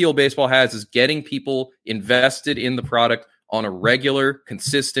only appeal baseball has is getting people invested in the product on a regular,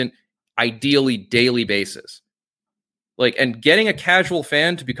 consistent, ideally daily basis. Like, and getting a casual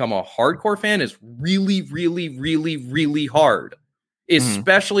fan to become a hardcore fan is really, really, really, really hard,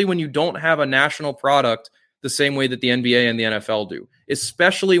 especially when you don't have a national product the same way that the NBA and the NFL do.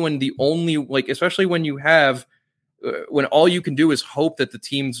 Especially when especially when you have, when all you can do is hope that the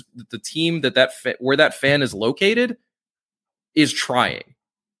team where that fan is located is trying.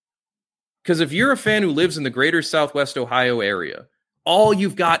 Because if you're a fan who lives in the greater Southwest Ohio area, all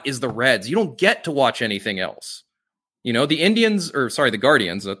you've got is the Reds. You don't get to watch anything else. The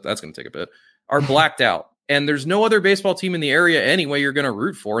Guardians, that's going to take a bit, are blacked out. And there's no other baseball team in the area anyway you're going to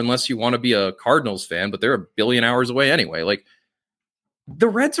root for, unless you want to be a Cardinals fan, but they're a billion hours away anyway. Like, the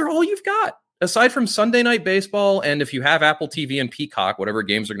Reds are all you've got. Aside from Sunday Night Baseball, and if you have Apple TV and Peacock, whatever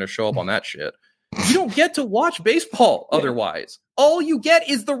games are going to show up on that shit, you don't get to watch baseball otherwise. All you get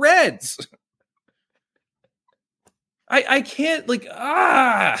is the Reds. I can't,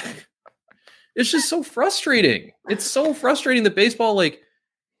 it's just so frustrating. It's so frustrating that baseball,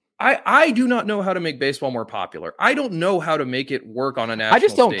 I do not know how to make baseball more popular. I don't know how to make it work on a national stage. I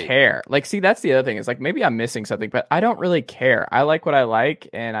just don't care. See, that's the other thing. Is maybe I'm missing something, but I don't really care. I like what I like,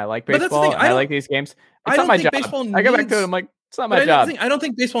 and I like baseball, and I like these games. It's not my job. I go back to it, I'm like, it's not my job. I don't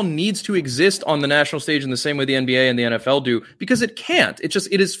think baseball needs to exist on the national stage in the same way the NBA and the NFL do, because it can't. It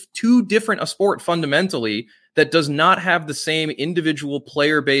is too different a sport fundamentally that does not have the same individual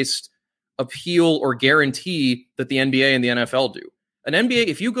player-based appeal or guarantee that the NBA and the NFL do. An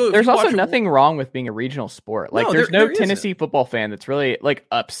NBA, there's also nothing wrong with being a regional sport. There's no Tennessee football fan that's really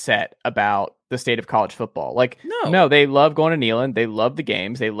upset about the state of college football. No, they love going to Neyland. They love the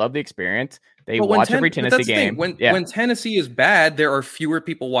games. They love the experience. They watch every Tennessee game. When Tennessee is bad, there are fewer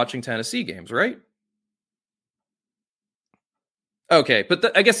people watching Tennessee games, right? Okay,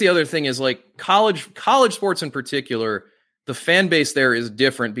 but I guess the other thing is like college sports in particular, the fan base there is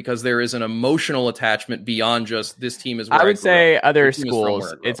different because there is an emotional attachment beyond just this team is where I would say up. other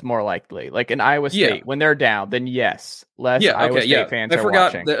schools, it's more likely. Like in Iowa State, when they're down, then yes, less Iowa State fans are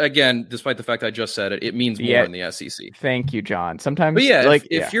watching. Again, despite the fact I just said it, it means more in the SEC. Thank you, John. Sometimes, but yeah, like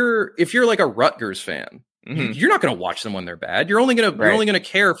if you're like a Rutgers fan, you're not going to watch them when they're bad. You're only going to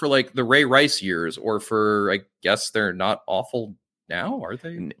care for like the Ray Rice years, or for, I guess they're not awful now, are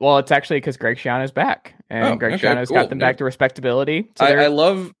they? Well, it's actually because Greg Schiano's back, and Greg Schiano's got them back to respectability. So I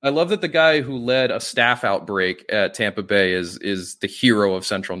love that the guy who led a staph outbreak at Tampa Bay is the hero of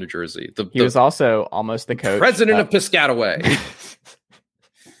Central New Jersey. He was also almost the coach, president of Piscataway.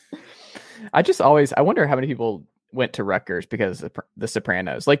 I wonder how many people went to Rutgers because of the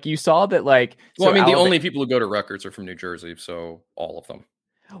Sopranos. Like you saw that, like. Well, the only people who go to Rutgers are from New Jersey, so all of them.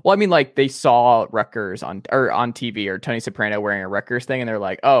 Well, I mean, like they saw Rutgers on TV, or Tony Soprano wearing a Rutgers thing, and they're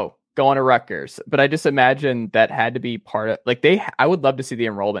like, "Oh, going to Rutgers." But I just imagine that had to be part of like I would love to see the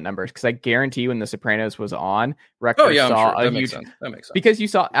enrollment numbers, because I guarantee when the Sopranos was on, Rutgers saw a huge. That makes sense because you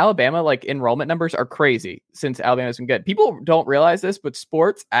saw Alabama, like enrollment numbers are crazy since Alabama's been good. People don't realize this, but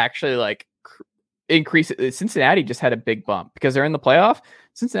sports actually like increase. Cincinnati just had a big bump because they're in the playoff.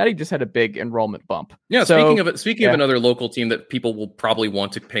 Cincinnati just had a big enrollment bump. Yeah. Speaking of another local team that people will probably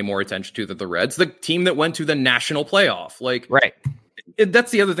want to pay more attention to than the Reds, the team that went to the national playoff,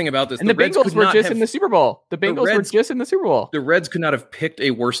 that's the other thing about this. And the Bengals were just in the Super Bowl. The Bengals were just in the Super Bowl. The Reds could not have picked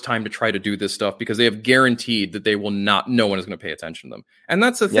a worse time to try to do this stuff, because they have guaranteed that no one is going to pay attention to them. And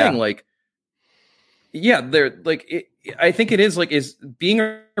that's the thing. They're like, I think it is being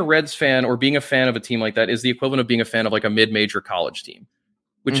a Reds fan or being a fan of a team like that is the equivalent of being a fan of like a mid-major college team.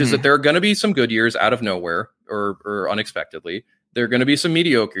 Which is that there are going to be some good years out of nowhere or unexpectedly. There are going to be some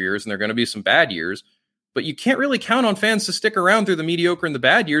mediocre years, and there are going to be some bad years. But you can't really count on fans to stick around through the mediocre and the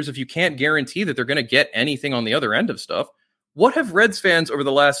bad years if you can't guarantee that they're going to get anything on the other end of stuff. What have Reds fans over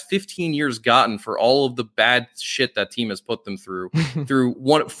the last 15 years gotten for all of the bad shit that team has put them through? Through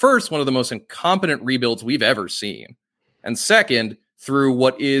one of the most incompetent rebuilds we've ever seen. And second, through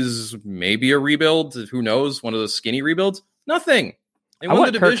what is maybe a rebuild, who knows, one of those skinny rebuilds? Nothing. They won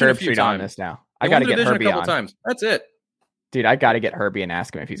the division a few times. On this now. I got to get Herbie a couple times. That's it, dude. I got to get Herbie and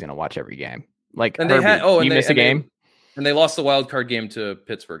ask him if he's going to watch every game. Like, and Herbie, you miss a game, and they lost the wild card game to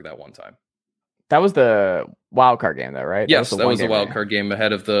Pittsburgh that one time. That was the wild card game, though, right? Yes, that was the wild card game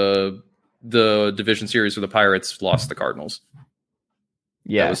ahead of the division series where the Pirates lost the Cardinals.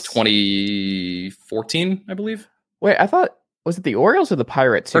 Yeah, that was 2014, I believe. Wait, I thought, was it the Orioles or the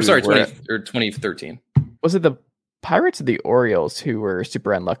Pirates? 2013. Was it the Pirates or the Orioles who were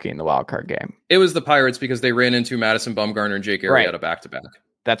super unlucky in the wild card game? It was the Pirates because they ran into Madison Bumgarner and Jake Arrieta back to back.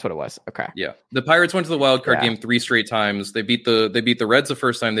 That's what it was. Okay. Yeah. The Pirates went to the wild card game 3 straight times. They beat the Reds the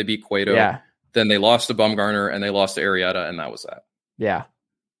first time. They beat Cueto. Yeah. Then they lost to Bumgarner and they lost to Arrieta, and that was that. Yeah.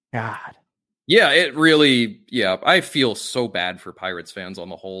 God. Yeah, it really. Yeah, I feel so bad for Pirates fans on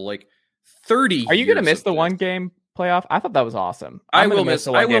the whole. Like 30. Are you going to miss the one game playoff? I thought that was awesome. I will miss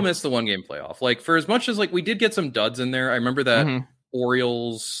the one game playoff. Like, for as much as like we did get some duds in there. I remember that the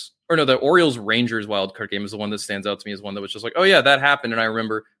Orioles Rangers wild card game is the one that stands out to me as one that was just like, oh yeah, that happened, and I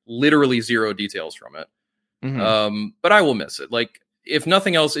remember literally zero details from it. But I will miss it. Like, if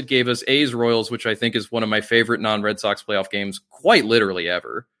nothing else, it gave us A's Royals, which I think is one of my favorite non-Red Sox playoff games, quite literally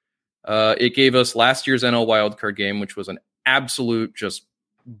ever. It gave us last year's NL wildcard game, which was an absolute just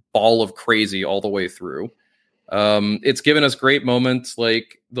ball of crazy all the way through. It's given us great moments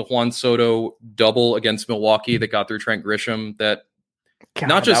like the Juan Soto double against Milwaukee that got through Trent Grisham that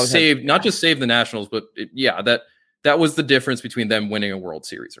not just saved the Nationals, but that was the difference between them winning a World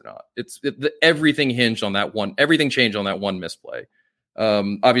Series or not. Everything hinged on that one. Everything changed on that one misplay.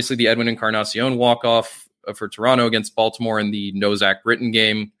 Obviously, the Edwin Encarnacion walk-off for Toronto against Baltimore in the no Zach Britton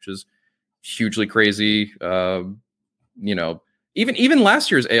game, which is hugely crazy. Even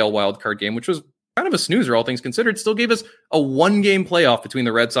last year's AL wildcard game, which was kind of a snoozer, all things considered, still gave us a 1-game playoff between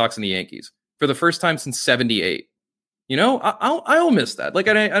the Red Sox and the Yankees for the first time since '78. I'll miss that. Like,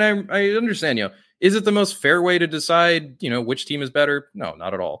 I understand. Is it the most fair way to decide, which team is better? No,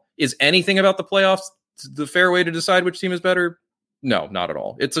 not at all. Is anything about the playoffs the fair way to decide which team is better? No, not at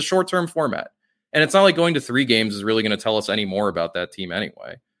all. It's a short-term format. And it's not like going to 3 games is really going to tell us any more about that team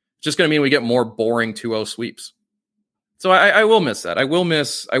anyway. It's just going to mean we get more boring 2-0 sweeps. So I will miss that. I will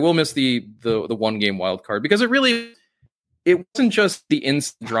miss the 1-game wild card, because it wasn't just the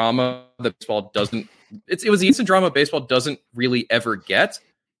instant drama that baseball doesn't. It was the instant drama baseball doesn't really ever get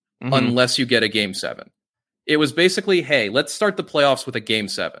unless you get a Game 7. It was basically, hey, let's start the playoffs with a Game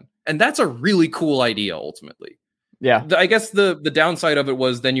 7. And that's a really cool idea, ultimately. Yeah. I guess the downside of it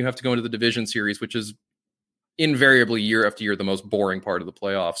was then you have to go into the division series, which is invariably year after year the most boring part of the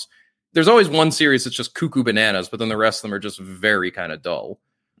playoffs. There's always one series that's just cuckoo bananas, but then the rest of them are just very kind of dull.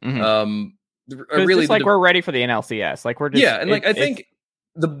 Really, we're ready for the NLCS. Like we're just and I think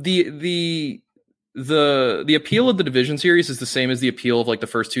the appeal of the division series is the same as the appeal of like the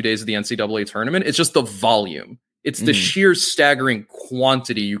first 2 days of the NCAA tournament. It's just the volume. It's the sheer staggering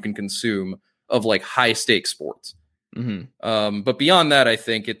quantity you can consume of like high stakes sports. But beyond that, I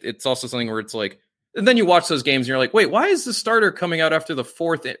think it's also something where it's like, and then you watch those games and you're like, wait, why is the starter coming out after the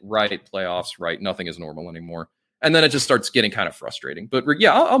fourth? Right, playoffs, right? Nothing is normal anymore. And then it just starts getting kind of frustrating. But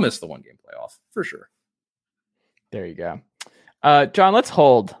yeah, I'll miss the 1 game playoff for sure. There you go. John, let's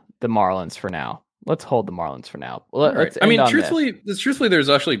hold the Marlins for now. Let's Right. I mean, truthfully, there's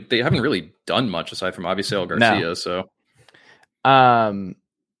actually, they haven't really done much aside from Avisail Garcia. No. So, how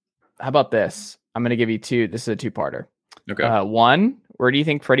about this? I'm going to give you two. This is a two-parter. Okay. One, where do you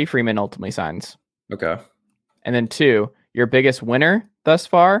think Freddie Freeman ultimately signs? Okay. And then two, your biggest winner thus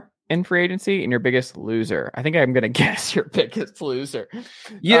far in free agency and your biggest loser. I think I'm going to guess your biggest loser.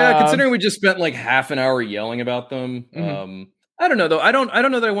 Yeah, considering we just spent like half an hour yelling about them. I don't know though. I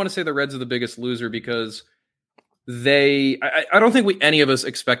don't know that I want to say the Reds are the biggest loser because I don't think any of us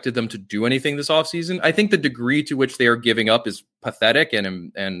expected them to do anything this offseason. I think the degree to which they are giving up is pathetic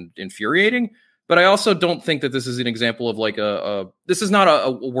and infuriating. But I also don't think that this is an example of like this is not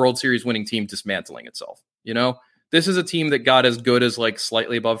a World Series winning team dismantling itself. You know, this is a team that got as good as like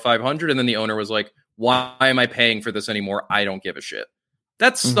slightly above 500. And then the owner was like, why am I paying for this anymore? I don't give a shit.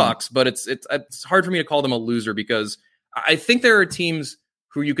 That sucks. But it's hard for me to call them a loser because I think there are teams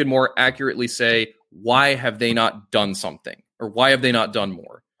who you could more accurately say, why have they not done something or why have they not done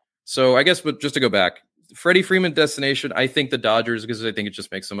more? So I guess, but just to go back, Freddie Freeman destination, I think the Dodgers, because I think it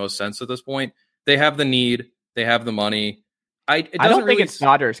just makes the most sense at this point. They have the need. They have the money. I don't think it's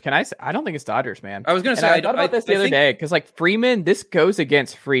Dodgers. Can I say? I don't think it's Dodgers, man. I was going to say, I thought about this the other day because like Freeman, this goes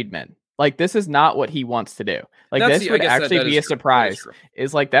against Friedman. Like this is not what he wants to do. Like this would actually be a surprise.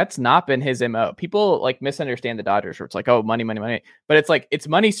 Is like that's not been his MO. People like misunderstand the Dodgers where it's like, oh, money, money, money. But it's like it's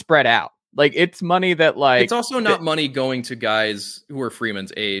money spread out. Like it's money that like it's also not money going to guys who are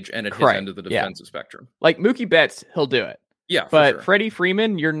Freeman's age and at his end of the defensive spectrum. Like Mookie Betts, he'll do it. Yeah, but sure. Freddie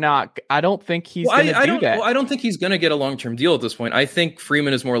Freeman, you're not. I don't think he's going to do that. Well, I don't think he's going to get a long-term deal at this point. I think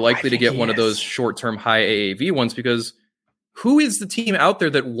Freeman is more likely to get one of those short-term high AAV ones because who is the team out there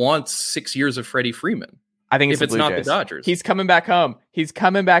that wants 6 years of Freddie Freeman? I think if it's not the Dodgers. He's coming back home. He's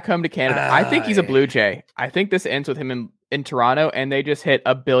coming back home to Canada. I think he's a Blue Jay. I think this ends with him in Toronto, and they just hit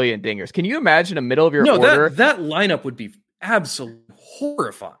a billion dingers. Can you imagine a middle of your order? That lineup would be absolutely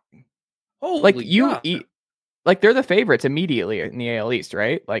horrifying. Holy like like they're the favorites immediately in the AL East,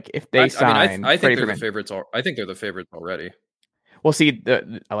 right? Like if they sign, I think they're the favorites. I think they're the favorites already. Well, see,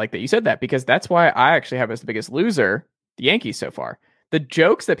 I like that you said that because that's why I actually have as the biggest loser the Yankees so far. The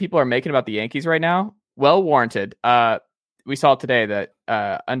jokes that people are making about the Yankees right now, well warranted. We saw today that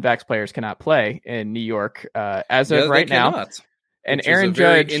unvaxxed players cannot play in New York as of right now. And Aaron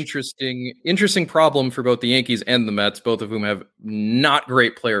Judge, interesting problem for both the Yankees and the Mets, both of whom have not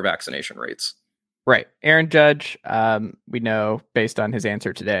great player vaccination rates. Right. Aaron Judge, we know based on his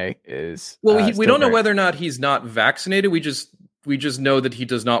answer today is we don't know whether or not he's not vaccinated. We just know that he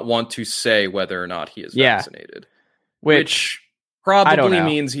does not want to say whether or not he is vaccinated, which probably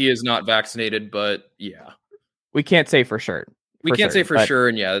means he is not vaccinated. But yeah, we can't say for sure. We can't say for sure,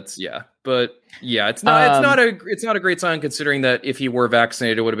 and it's not a great sign considering that if he were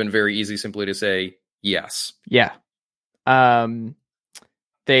vaccinated, it would have been very easy simply to say yes. Yeah.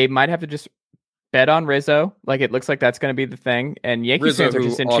 They might have to just bet on Rizzo. Like it looks like that's going to be the thing. And Yankees fans are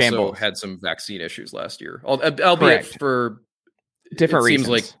just in shambles. Also had some vaccine issues last year, albeit for different reasons.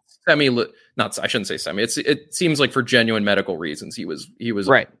 Seems like I shouldn't say semi. It seems like for genuine medical reasons, he was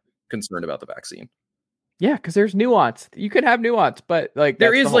right. concerned about the vaccine. Yeah, because there's nuance. You could have nuance, but like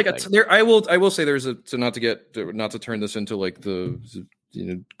there is like I will say there's not to turn this into like the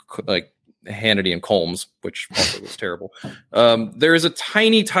like Hannity and Colmes, which also was terrible. There is a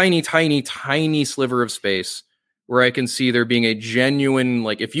tiny sliver of space where I can see there being a genuine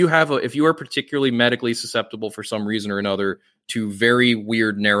like if you are particularly medically susceptible for some reason or another to very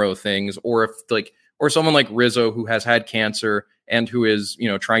weird narrow things, or someone like Rizzo who has had cancer and who is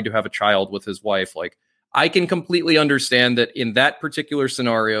trying to have a child with his wife, like. I can completely understand that in that particular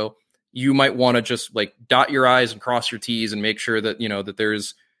scenario, you might want to just like dot your I's and cross your T's and make sure that, that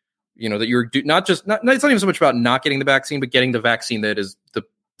there's, that you're it's not even so much about not getting the vaccine, but getting the vaccine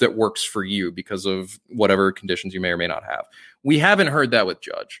that works for you because of whatever conditions you may or may not have. We haven't heard that with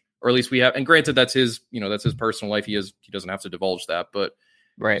Judge. or at least we have. And granted, that's his personal life. He doesn't have to divulge that, but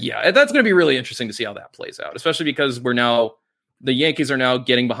Right. yeah, that's going to be really interesting to see how that plays out, especially because the Yankees are now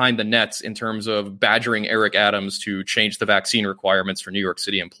getting behind the nets in terms of badgering Eric Adams to change the vaccine requirements for New York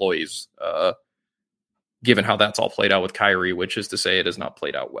City employees, given how that's all played out with Kyrie, which is to say it has not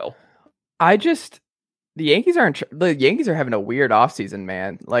played out well. The Yankees are having a weird offseason,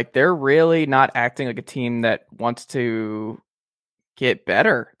 man. Like, they're really not acting like a team that wants to get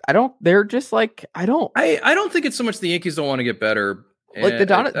better. I don't think it's so much the Yankees don't want to get better. Like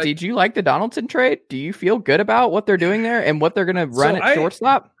did you like the Donaldson trade? Do you feel good about what they're doing there and what they're going to run at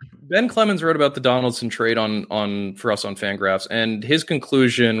shortstop? Ben Clemens wrote about the Donaldson trade on for us on Fangraphs, and his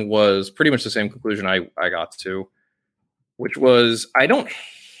conclusion was pretty much the same conclusion I got to, which was I don't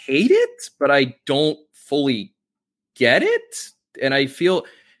hate it, but I don't fully get it, and I feel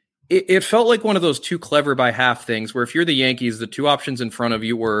it felt like one of those too clever by half things. Where if you're the Yankees, the two options in front of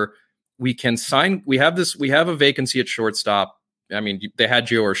you were we have a vacancy at shortstop. I mean, they had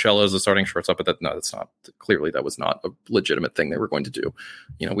Gio Urshela as the starting shortstop, but that was not a legitimate thing they were going to do.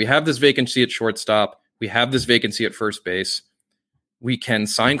 We have this vacancy at shortstop. We have this vacancy at first base. We can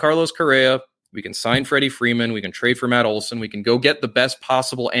sign Carlos Correa. We can sign Freddie Freeman. We can trade for Matt Olson. We can go get the best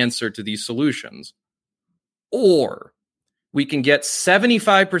possible answer to these solutions. Or we can get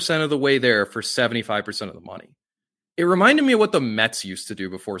 75% of the way there for 75% of the money. It reminded me of what the Mets used to do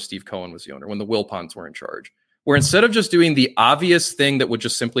before Steve Cohen was the owner, when the Wilpons were in charge. Where instead of just doing the obvious thing that would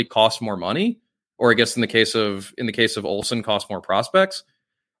just simply cost more money, or I guess in the case of Olson, cost more prospects,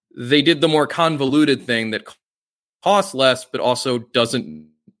 they did the more convoluted thing that costs less, but also doesn't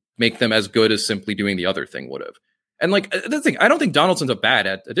make them as good as simply doing the other thing would have. And like the thing, I don't think Donaldson's a bad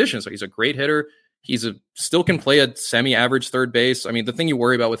addition. So he's a great hitter. Still can play a semi-average third base. I mean, the thing you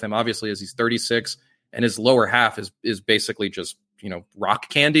worry about with him obviously is he's 36 and his lower half is basically just rock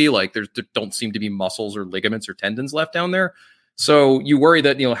candy. Like there don't seem to be muscles or ligaments or tendons left down there. So you worry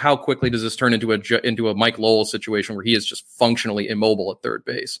that, how quickly does this turn into a Mike Lowell situation where he is just functionally immobile at third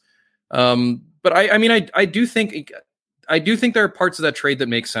base. But I do think there are parts of that trade that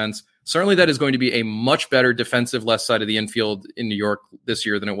make sense. Certainly that is going to be a much better defensive left side of the infield in New York this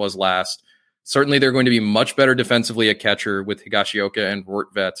year than it was last. Certainly they're going to be much better defensively at catcher with Higashioka and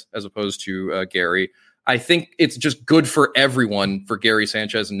Rortvedt as opposed to Gary. I think it's just good for everyone for Gary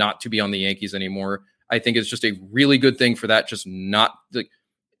Sanchez not to be on the Yankees anymore. I think it's just a really good thing for that. Just not like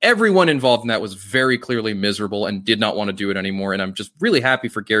everyone involved in that was very clearly miserable and did not want to do it anymore. And I'm just really happy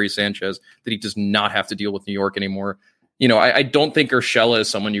for Gary Sanchez that he does not have to deal with New York anymore. I don't think Urshela is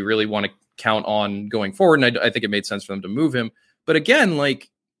someone you really want to count on going forward. And I think it made sense for them to move him. But again, like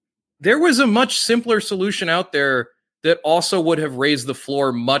there was a much simpler solution out there that also would have raised the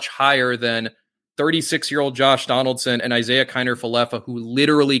floor much higher than 36-year-old Josh Donaldson and Isaiah Kiner-Falefa, who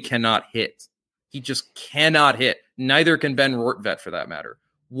literally cannot hit. He just cannot hit. Neither can Ben Rortvedt, for that matter.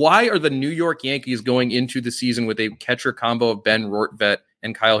 Why are the New York Yankees going into the season with a catcher combo of Ben Rortvedt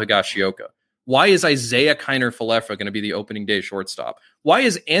and Kyle Higashioka? Why is Isaiah Kiner-Falefa going to be the opening day shortstop? Why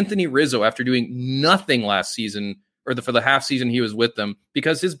is Anthony Rizzo, after doing nothing last season, or for the half season he was with them,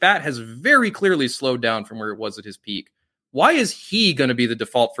 because his bat has very clearly slowed down from where it was at his peak? Why is he going to be the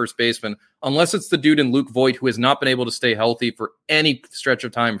default first baseman unless it's the dude in Luke Voigt who has not been able to stay healthy for any stretch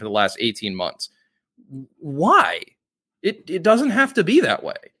of time for the last 18 months? Why? It doesn't have to be that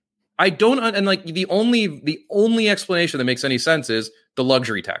way. I don't, and like the only explanation that makes any sense is the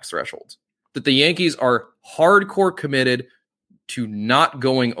luxury tax thresholds. That the Yankees are hardcore committed to not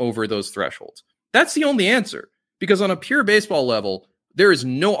going over those thresholds. That's the only answer. Because on a pure baseball level, there is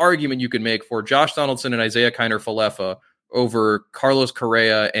no argument you can make for Josh Donaldson and Isaiah Kiner-Falefa over Carlos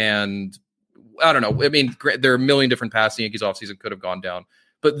Correa and I don't know. I mean, there are a million different paths the Yankees offseason could have gone down,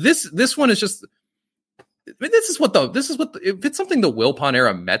 but this one is just. I mean, this is what if it's something the Wilpon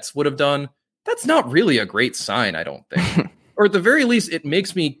era Mets would have done, that's not really a great sign, I don't think. Or at the very least, it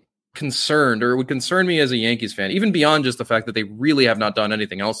makes me concerned, or it would concern me as a Yankees fan, even beyond just the fact that they really have not done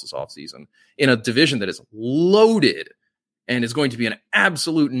anything else this offseason in a division that is loaded and is going to be an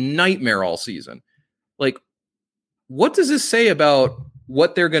absolute nightmare all season. Like, what does this say about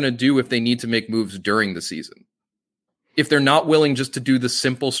what they're going to do if they need to make moves during the season? If they're not willing just to do the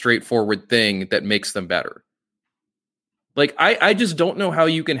simple, straightforward thing that makes them better. Like, I just don't know how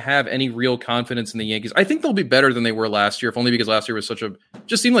you can have any real confidence in the Yankees. I think they'll be better than they were last year, if only because last year was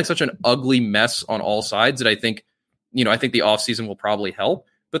just seemed like such an ugly mess on all sides that I think the offseason will probably help.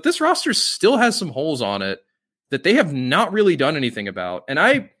 But this roster still has some holes on it that they have not really done anything about. And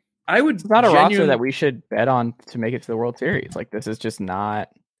I would it's not a roster that we should bet on to make it to the World Series. Like, this is just not.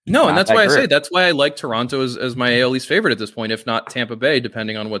 No, and not that's that why I group. say that's why I like Toronto as my AL East favorite at this point, if not Tampa Bay,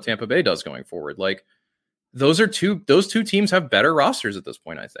 depending on what Tampa Bay does going forward. Like those two teams have better rosters at this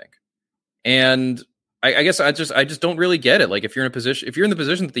point, I think. And I guess I just don't really get it. Like if you're in the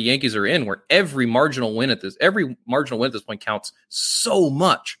position that the Yankees are in, where every marginal win at this point counts so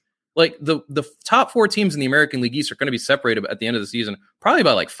much. Like the top 4 teams in the American League East are going to be separated at the end of the season, probably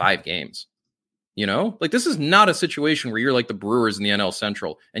by like 5 games. You know, like this is not a situation where you're like the Brewers in the NL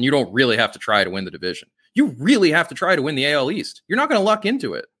Central and you don't really have to try to win the division. You really have to try to win the AL East. You're not going to luck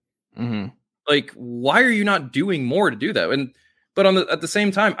into it. Mm-hmm. Like, why are you not doing more to do that? But at the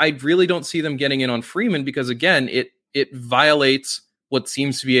same time, I really don't see them getting in on Freeman because again, it violates what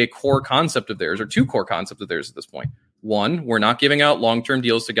seems to be a core concept of theirs, or 2 core concepts of theirs at this point. 1, we're not giving out long-term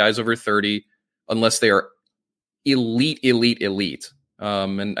deals to guys over 30 unless they are elite.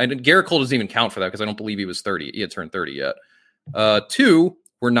 And Garrett Cole doesn't even count for that because I don't believe he was 30. He had turned 30 yet. 2,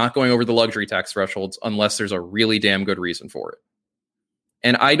 we're not going over the luxury tax thresholds unless there's a really damn good reason for it.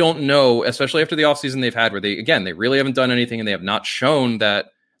 And I don't know, especially after the offseason they've had where they really haven't done anything and they have not shown that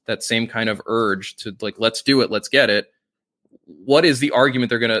same kind of urge to like, let's do it, let's get it. What is the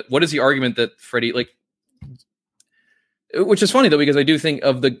argument that Freddie, like, which is funny though, because I do think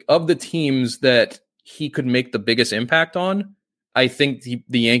of the teams that he could make the biggest impact on, I think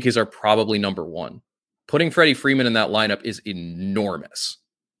the Yankees are probably number 1. Putting Freddie Freeman in that lineup is enormous.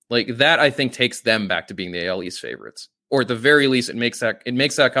 Like that, I think takes them back to being the AL East favorites, or at the very least, it makes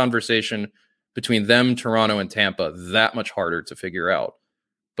that conversation between them, Toronto, and Tampa that much harder to figure out.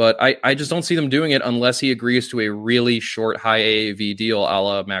 But I just don't see them doing it unless he agrees to a really short, high AAV deal a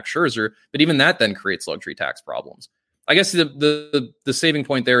la Max Scherzer. But even that then creates luxury tax problems. I guess the saving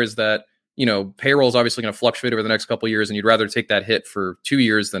point there is that, you know, payroll is obviously going to fluctuate over the next couple of years, and you'd rather take that hit for 2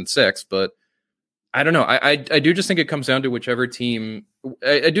 years than 6. But I don't know. I do just think it comes down to whichever team.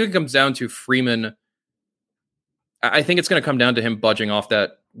 I do think it comes down to Freeman. I think it's going to come down to him budging off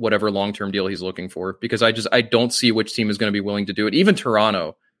that whatever long-term deal he's looking for, because I don't see which team is going to be willing to do it. Even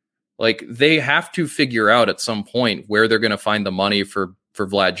Toronto, like they have to figure out at some point where they're going to find the money for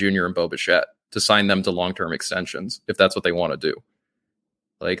Vlad Jr. and Bo Bichette to sign them to long-term extensions if that's what they want to do.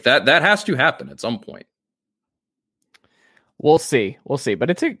 Like that has to happen at some point. We'll see. But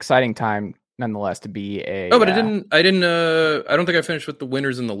it's an exciting time nonetheless to be a. Oh, but I don't think I finished with the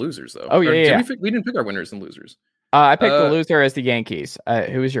winners and the losers though. Oh yeah. We didn't pick our winners and losers. I picked the loser as the Yankees.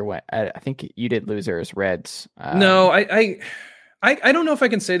 Who was your win? I think you did losers, Reds. No, I don't know if I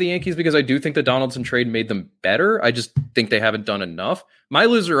can say the Yankees because I do think the Donaldson trade made them better. I just think they haven't done enough. My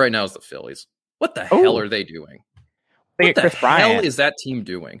loser right now is the Phillies. What the hell are they doing? What the hell is that team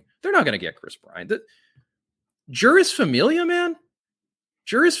doing? They're not going to get Chris Bryant. Juris Familia, man.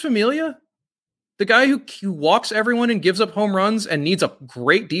 Juris Familia. The guy who walks everyone and gives up home runs and needs a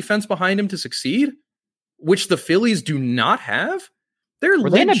great defense behind him to succeed, which the Phillies do not have. Were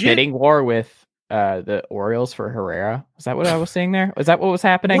they in a bidding war with the Orioles for Herrera? Is that what I was saying there? Was that what was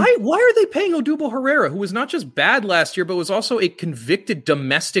happening? Why are they paying Odubel Herrera, who was not just bad last year, but was also a convicted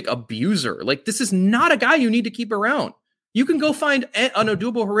domestic abuser? Like, this is not a guy you need to keep around. You can go find an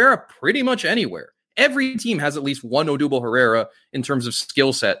Odubel Herrera pretty much anywhere. Every team has at least one Odubel Herrera in terms of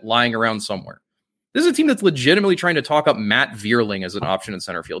skill set lying around somewhere. This is a team that's legitimately trying to talk up Matt Vierling as an option in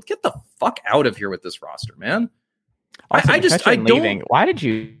center field. Get the fuck out of here with this roster, man. Also, I don't. Why did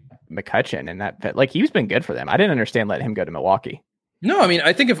you McCutchen and that? Like, he's been good for them. I didn't understand letting him go to Milwaukee. No, I mean,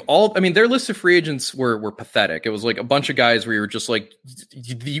 I think their list of free agents were pathetic. It was like a bunch of guys where you were just like,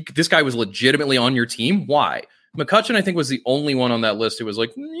 this guy was legitimately on your team. Why? McCutchen, I think, was the only one on that list who was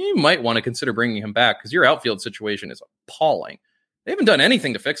like, you might want to consider bringing him back because your outfield situation is appalling. They haven't done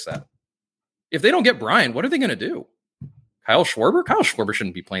anything to fix that. If they don't get Bryant, what are they going to do? Kyle Schwarber? Kyle Schwarber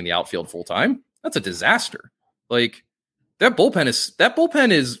shouldn't be playing the outfield full time. That's a disaster. Like, that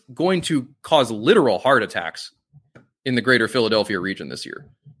bullpen is going to cause literal heart attacks in the greater Philadelphia region this year.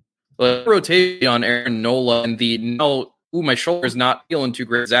 Like, rotation on Aaron Nola and my shoulder's not feeling too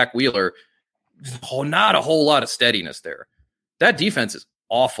great. Zach Wheeler. Not a whole lot of steadiness there. That defense is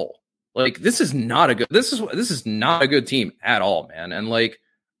awful. Like, this is not a good team at all, man. And like,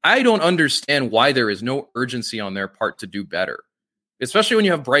 I don't understand why there is no urgency on their part to do better, especially when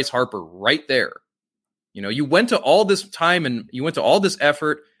you have Bryce Harper right there. You know, you went to all this time and you went to all this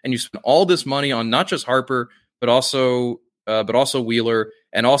effort and you spent all this money on not just Harper, but also Wheeler,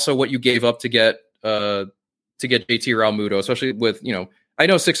 and also what you gave up to get JT Realmuto, especially with, you know, I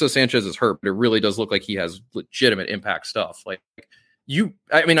know Sixto Sanchez is hurt, but it really does look like he has legitimate impact stuff. I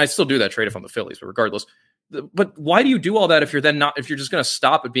still do that trade if I'm the Phillies, but regardless. But why do you do all that if you're just going to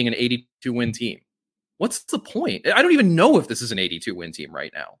stop at being an 82 win team? what's the point? I don't even know if this is an 82 win team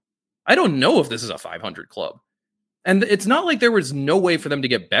right now. I don't know if this is a 500 club. And it's not like there was no way for them to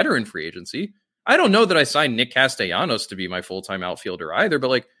get better in free agency. I don't know that I signed Nick Castellanos to be my full-time outfielder either, but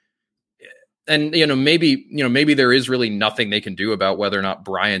like, and maybe there is really nothing they can do about whether or not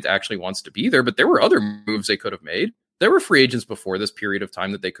Bryant actually wants to be there, but there were other moves they could have made. There were free agents before this period of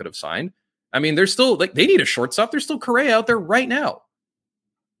time that they could have signed. I mean, they're still like, they need a shortstop. There's still Correa out there right now.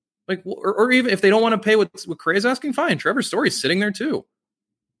 Like, or even if they don't want to pay what Correa's asking, fine. Trevor Story's sitting there too.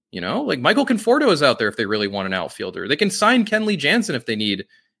 Like Michael Conforto is out there if they really want an outfielder. They can sign Kenley Jansen if they need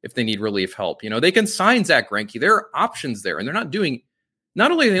relief help. They can sign Zach Greinke. There are options there, and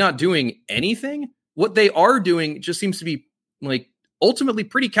not only are they not doing anything, what they are doing just seems to be like ultimately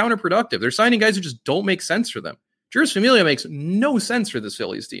pretty counterproductive. They're signing guys who just don't make sense for them. Juris Familia makes no sense for this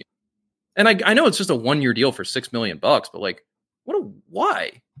Phillies team. And I know it's just a 1-year deal for $6 million, but like,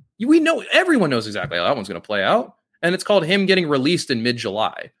 why? We know, everyone knows exactly how that one's going to play out. And it's called him getting released in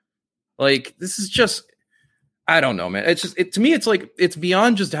mid-July. Like, this is just, I don't know, man. It's just, to me, it's like, it's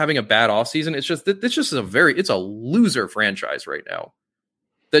beyond just having a bad offseason. It's a loser franchise right now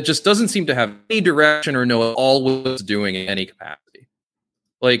that just doesn't seem to have any direction or know all what it's doing in any capacity.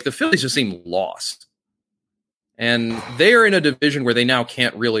 Like, the Phillies just seem lost. And they are in a division where they now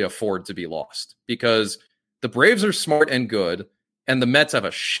can't really afford to be lost because the Braves are smart and good, and the Mets have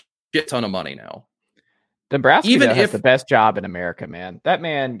a shit ton of money now. Nebraska has the best job in America, man. That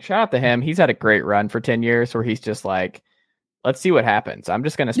man, shout out to him. He's had a great run for 10 years where he's just like, let's see what happens. I'm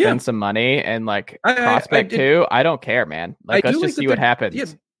just going to spend some money and like prospect too. I don't care, man. Like, let's just see what happens. Yeah,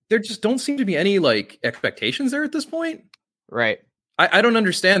 there just don't seem to be any like expectations there at this point. Right. I don't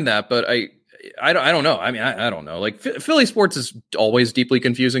understand that, but I don't know. I mean, I don't know. Like Philly sports is always deeply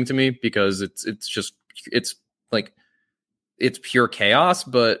confusing to me because it's pure chaos,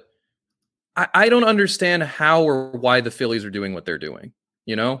 but I don't understand how or why the Phillies are doing what they're doing.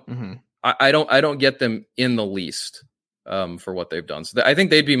 Mm-hmm. I don't get them in the least for what they've done. So I think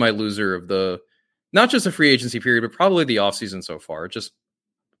they'd be my loser of not just the free agency period, but probably the offseason so far. Just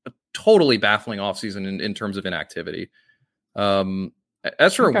a totally baffling offseason in terms of inactivity.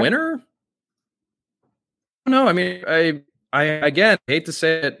 As for a winner, no, I mean, I again hate to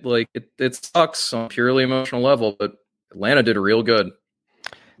say it, like it sucks on a purely emotional level, but Atlanta did real good.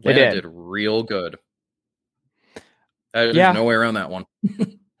 Atlanta did real good. There's no way around that one.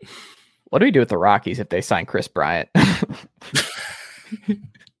 What do we do with the Rockies if they sign Chris Bryant?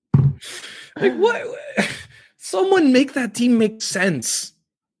 Like what? Someone make that team make sense.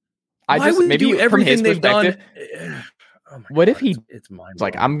 Why would maybe do everything they've done? What if he? It's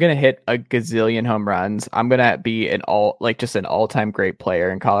like, I'm gonna hit a gazillion home runs. I'm gonna be an all-time great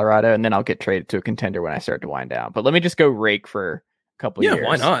player in Colorado, and then I'll get traded to a contender when I start to wind down. But let me just go rake for couple years. Yeah,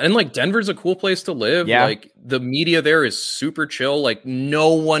 why not? And like Denver's a cool place to live. Yeah. Like the media there is super chill. Like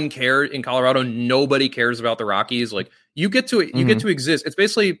no one cares in Colorado. Nobody cares about the Rockies. Like you get to exist. It's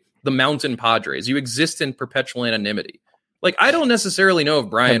basically the Mountain Padres. You exist in perpetual anonymity. Like I don't necessarily know if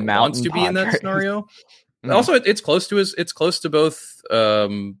Brian wants to be in that scenario. Mm-hmm. Also, it's close to both.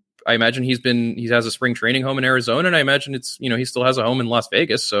 I imagine he has a spring training home in Arizona, and I imagine he still has a home in Las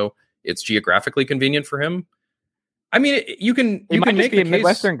Vegas, so it's geographically convenient for him. I mean, you can make be a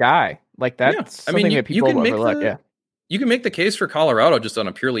Midwestern guy like that. Yeah. Something that people overlook. You can make the case for Colorado just on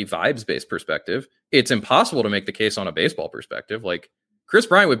a purely vibes based perspective. It's impossible to make the case on a baseball perspective. Like Chris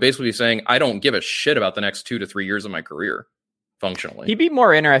Bryant would basically be saying, "I don't give a shit about the next 2 to 3 years of my career." Functionally, he'd be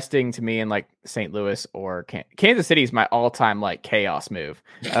more interesting to me in like St. Louis or Kansas City is my all-time like chaos move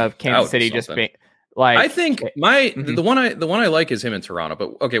of Kansas City just being. Like I think the one I like is him in Toronto.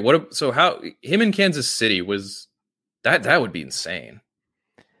 But okay, so how him in Kansas City was. That would be insane.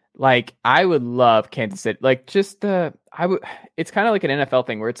 Like I would love Kansas City. Like it's kind of like an NFL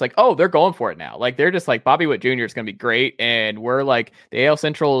thing where it's like, oh, they're going for it now. Like they're just like Bobby Witt Jr. is going to be great. And we're like the AL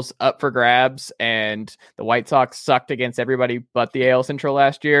Central's up for grabs and the White Sox sucked against everybody but the AL Central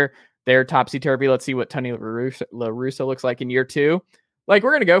last year. They're topsy-turvy. Let's see what Tony La Russa looks like in year 2. Like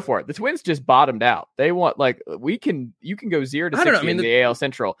we're going to go for it. The Twins just bottomed out. They want you can go 0-60 in the AL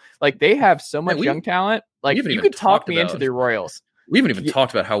Central. Like they have so much young talent. Like you could talk me into the Royals. We haven't even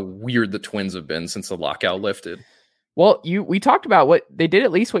talked about how weird the Twins have been since the lockout lifted. Well, we talked about what they did,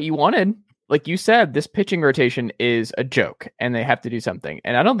 at least what you wanted. Like you said, this pitching rotation is a joke and they have to do something.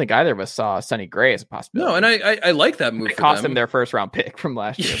 And I don't think either of us saw Sonny Gray as a possibility. No, and I like that move. It cost them their first round pick from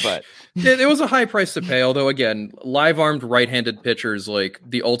last year, but it was a high price to pay. Although again, live armed right-handed pitchers, like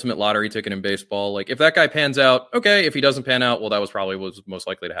the ultimate lottery ticket in baseball. Like if that guy pans out, okay. If he doesn't pan out, well, that was probably what was most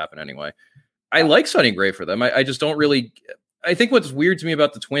likely to happen anyway. I like Sonny Gray for them. I just don't really. I think what's weird to me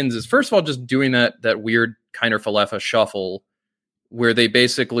about the Twins is, first of all, just doing that weird Kiner Falefa shuffle where they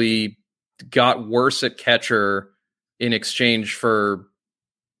basically got worse at catcher in exchange for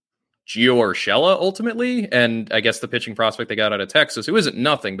Gio Urshela ultimately, and I guess the pitching prospect they got out of Texas, who isn't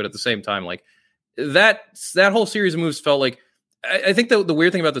nothing, but at the same time, like that whole series of moves felt like, I think the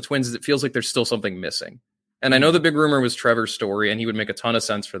weird thing about the Twins is it feels like there's still something missing. And I know the big rumor was Trevor Story, and he would make a ton of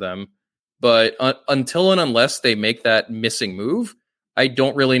sense for them. But until and unless they make that missing move, I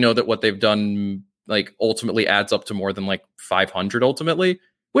don't really know that what they've done like ultimately adds up to more than like 500 ultimately.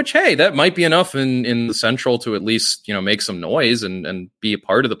 Which, hey, that might be enough in the Central to at least, make some noise and be a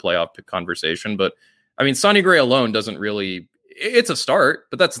part of the playoff conversation. But I mean, Sonny Gray alone doesn't really. It's a start,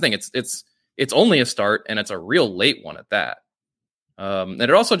 but that's the thing. It's only a start, and it's a real late one at that. And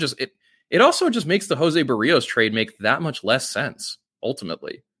it also just makes the Jose Barrios trade make that much less sense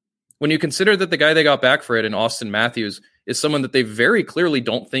ultimately. When you consider that the guy they got back for it in Austin Matthews is someone that they very clearly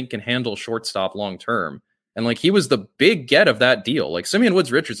don't think can handle shortstop long term. And like, he was the big get of that deal. Like, Simeon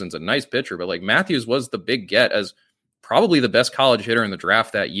Woods Richardson's a nice pitcher, but like Matthews was the big get as probably the best college hitter in the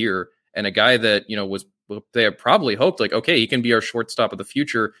draft that year. And a guy that, they had probably hoped like, okay, he can be our shortstop of the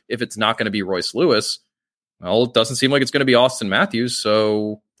future if it's not going to be Royce Lewis. Well, it doesn't seem like it's going to be Austin Matthews.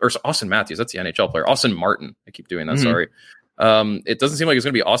 Or Austin Matthews, that's the NHL player. Austin Martin. I keep doing that. Mm-hmm. Sorry. It doesn't seem like it's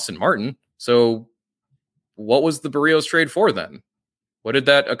going to be Austin Martin. So what was the Barrios trade for then? What did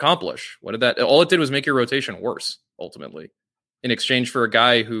that accomplish? All it did was make your rotation worse, ultimately, in exchange for a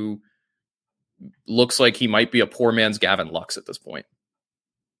guy who looks like he might be a poor man's Gavin Lux at this point,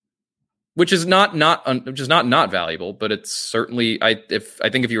 which is not valuable, but it's certainly, I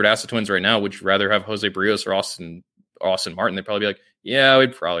think if you were to ask the Twins right now, would you rather have Jose Barrios or Austin Martin? They'd probably be like, yeah,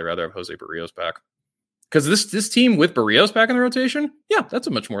 we'd probably rather have Jose Barrios back. Because this team with Barrios back in the rotation, yeah, that's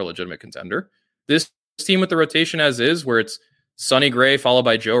a much more legitimate contender. This team with the rotation as is, where it's Sonny Gray followed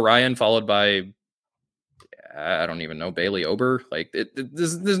by Joe Ryan, followed by, I don't even know, Bailey Ober. Like,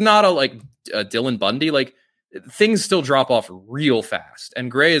 there's not a Dylan Bundy. Like, things still drop off real fast. And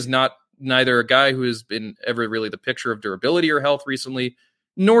Gray is neither a guy who has been ever really the picture of durability or health recently,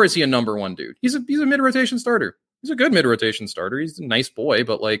 nor is he a number one dude. He's a mid-rotation starter. He's a good mid-rotation starter. He's a nice boy,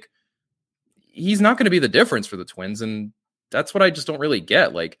 but like, he's not going to be the difference for the Twins. And that's what I just don't really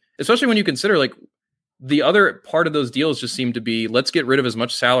get. Like, especially when you consider like the other part of those deals just seem to be, let's get rid of as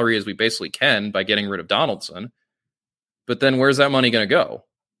much salary as we basically can by getting rid of Donaldson. But then where's that money going to go?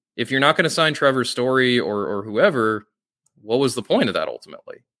 If you're not going to sign Trevor Story or whoever, what was the point of that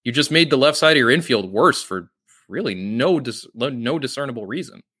ultimately? You just made the left side of your infield worse for really no discernible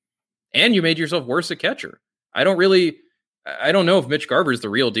reason. And you made yourself worse at catcher. I don't know if Mitch Garver is the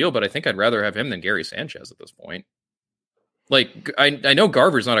real deal, but I think I'd rather have him than Gary Sanchez at this point. Like, I know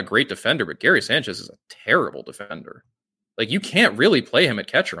Garver's not a great defender, but Gary Sanchez is a terrible defender. Like, you can't really play him at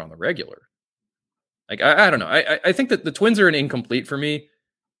catcher on the regular. Like, I don't know. I think that the Twins are an incomplete for me.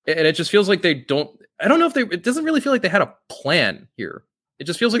 And it just feels like it doesn't really feel like they had a plan here. It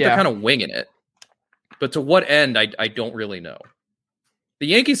just feels like they're kind of winging it. But to what end, I don't really know. The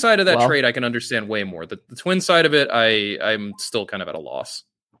Yankee side of that trade, I can understand way more. The Twin side of it, I'm still kind of at a loss.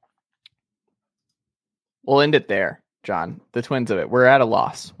 We'll end it there, John. The Twins of it. We're at a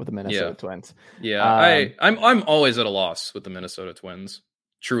loss with the Minnesota Twins. Yeah, I'm always at a loss with the Minnesota Twins.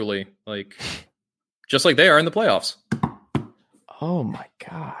 Truly, like, just like they are in the playoffs. Oh my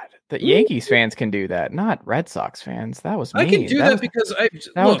God. The Yankees fans can do that, not Red Sox fans. That was mean. I can do that because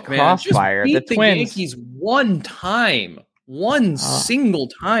that was crossfire. Just beat the Twins, Yankees one time. Single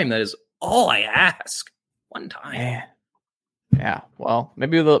time. That is all I ask. One time. Man. Yeah. Well,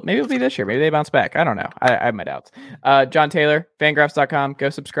 maybe it'll be this year. Maybe they bounce back. I don't know. I have my doubts. John Tayler, Fangraphs.com. Go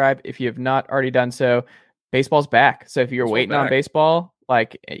subscribe if you have not already done so. Baseball's back. So if you're waiting on baseball,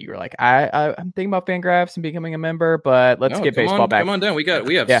 like you were like, I'm thinking about Fangraphs and becoming a member, but let's get baseball back. Come on down. We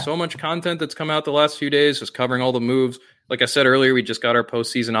have so much content that's come out the last few days, just covering all the moves. Like I said earlier, we just got our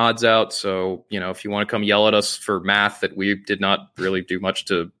postseason odds out. So, if you want to come yell at us for math that we did not really do much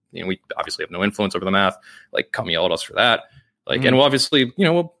to, we obviously have no influence over the math, like come yell at us for that. Like, and we'll obviously,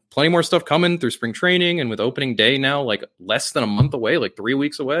 we'll plenty more stuff coming through spring training and with opening day now, like less than a month away, like 3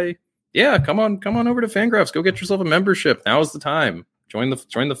 weeks away. Yeah. Come on over to Fangraphs. Go get yourself a membership. Now is the time. Join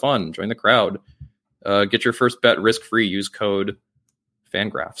the fun, join the crowd, get your first bet risk-free, use code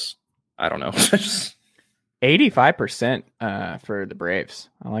Fangraphs. I don't know. 85% for the Braves.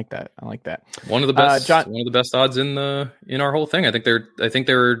 I like that. One of the best, one of the best odds in our whole thing. I think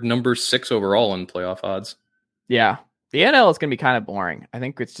they're number 6 overall in playoff odds. Yeah. The NL is going to be kind of boring. I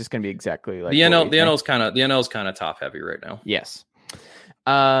think it's just going to be exactly like the NL is kind of top heavy right now. Yes.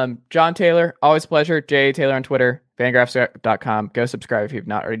 John Tayler, always a pleasure. J Taylor on Twitter, fangraphs.com. Go subscribe if you've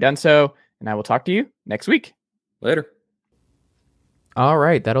not already done so. And I will talk to you next week. Later. All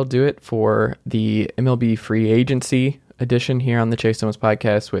right. That'll do it for the MLB free agency edition here on the Chase Thomas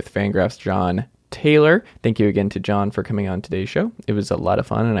podcast with Fangraphs John Tayler. Thank you again to John for coming on today's show. It was a lot of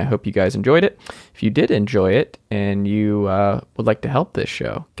fun, and I hope you guys enjoyed it. If you did enjoy it and you would like to help this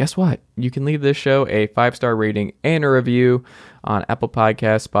show, guess what? You can leave this show a 5-star rating and a review on Apple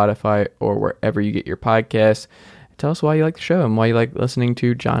Podcasts, Spotify, or wherever you get your podcasts. Tell us why you like the show and why you like listening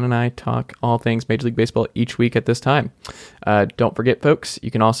to John and I talk all things Major League Baseball each week at this time. Don't forget, folks, you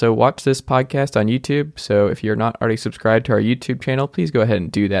can also watch this podcast on YouTube. So if you're not already subscribed to our YouTube channel, please go ahead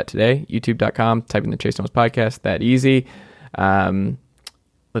and do that today. YouTube.com, type in the Chase Thomas podcast. That easy.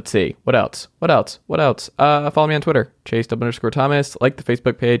 Let's see. What else? Follow me on Twitter, Chase_Thomas. Like the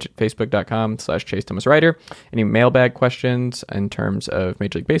Facebook page at facebook.com/Chase Thomas Writer. Any mailbag questions in terms of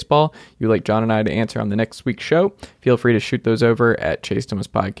Major League Baseball you'd like John and I to answer on the next week's show, feel free to shoot those over at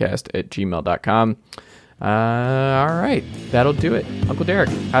ChaseThomasPodcast@gmail.com. All right. That'll do it. Uncle Derek,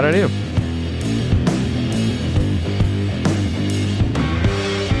 how'd I do?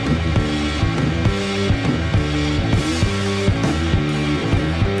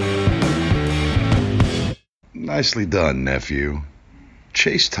 Nicely done, nephew.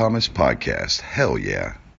 Chase Thomas Podcast. Hell yeah.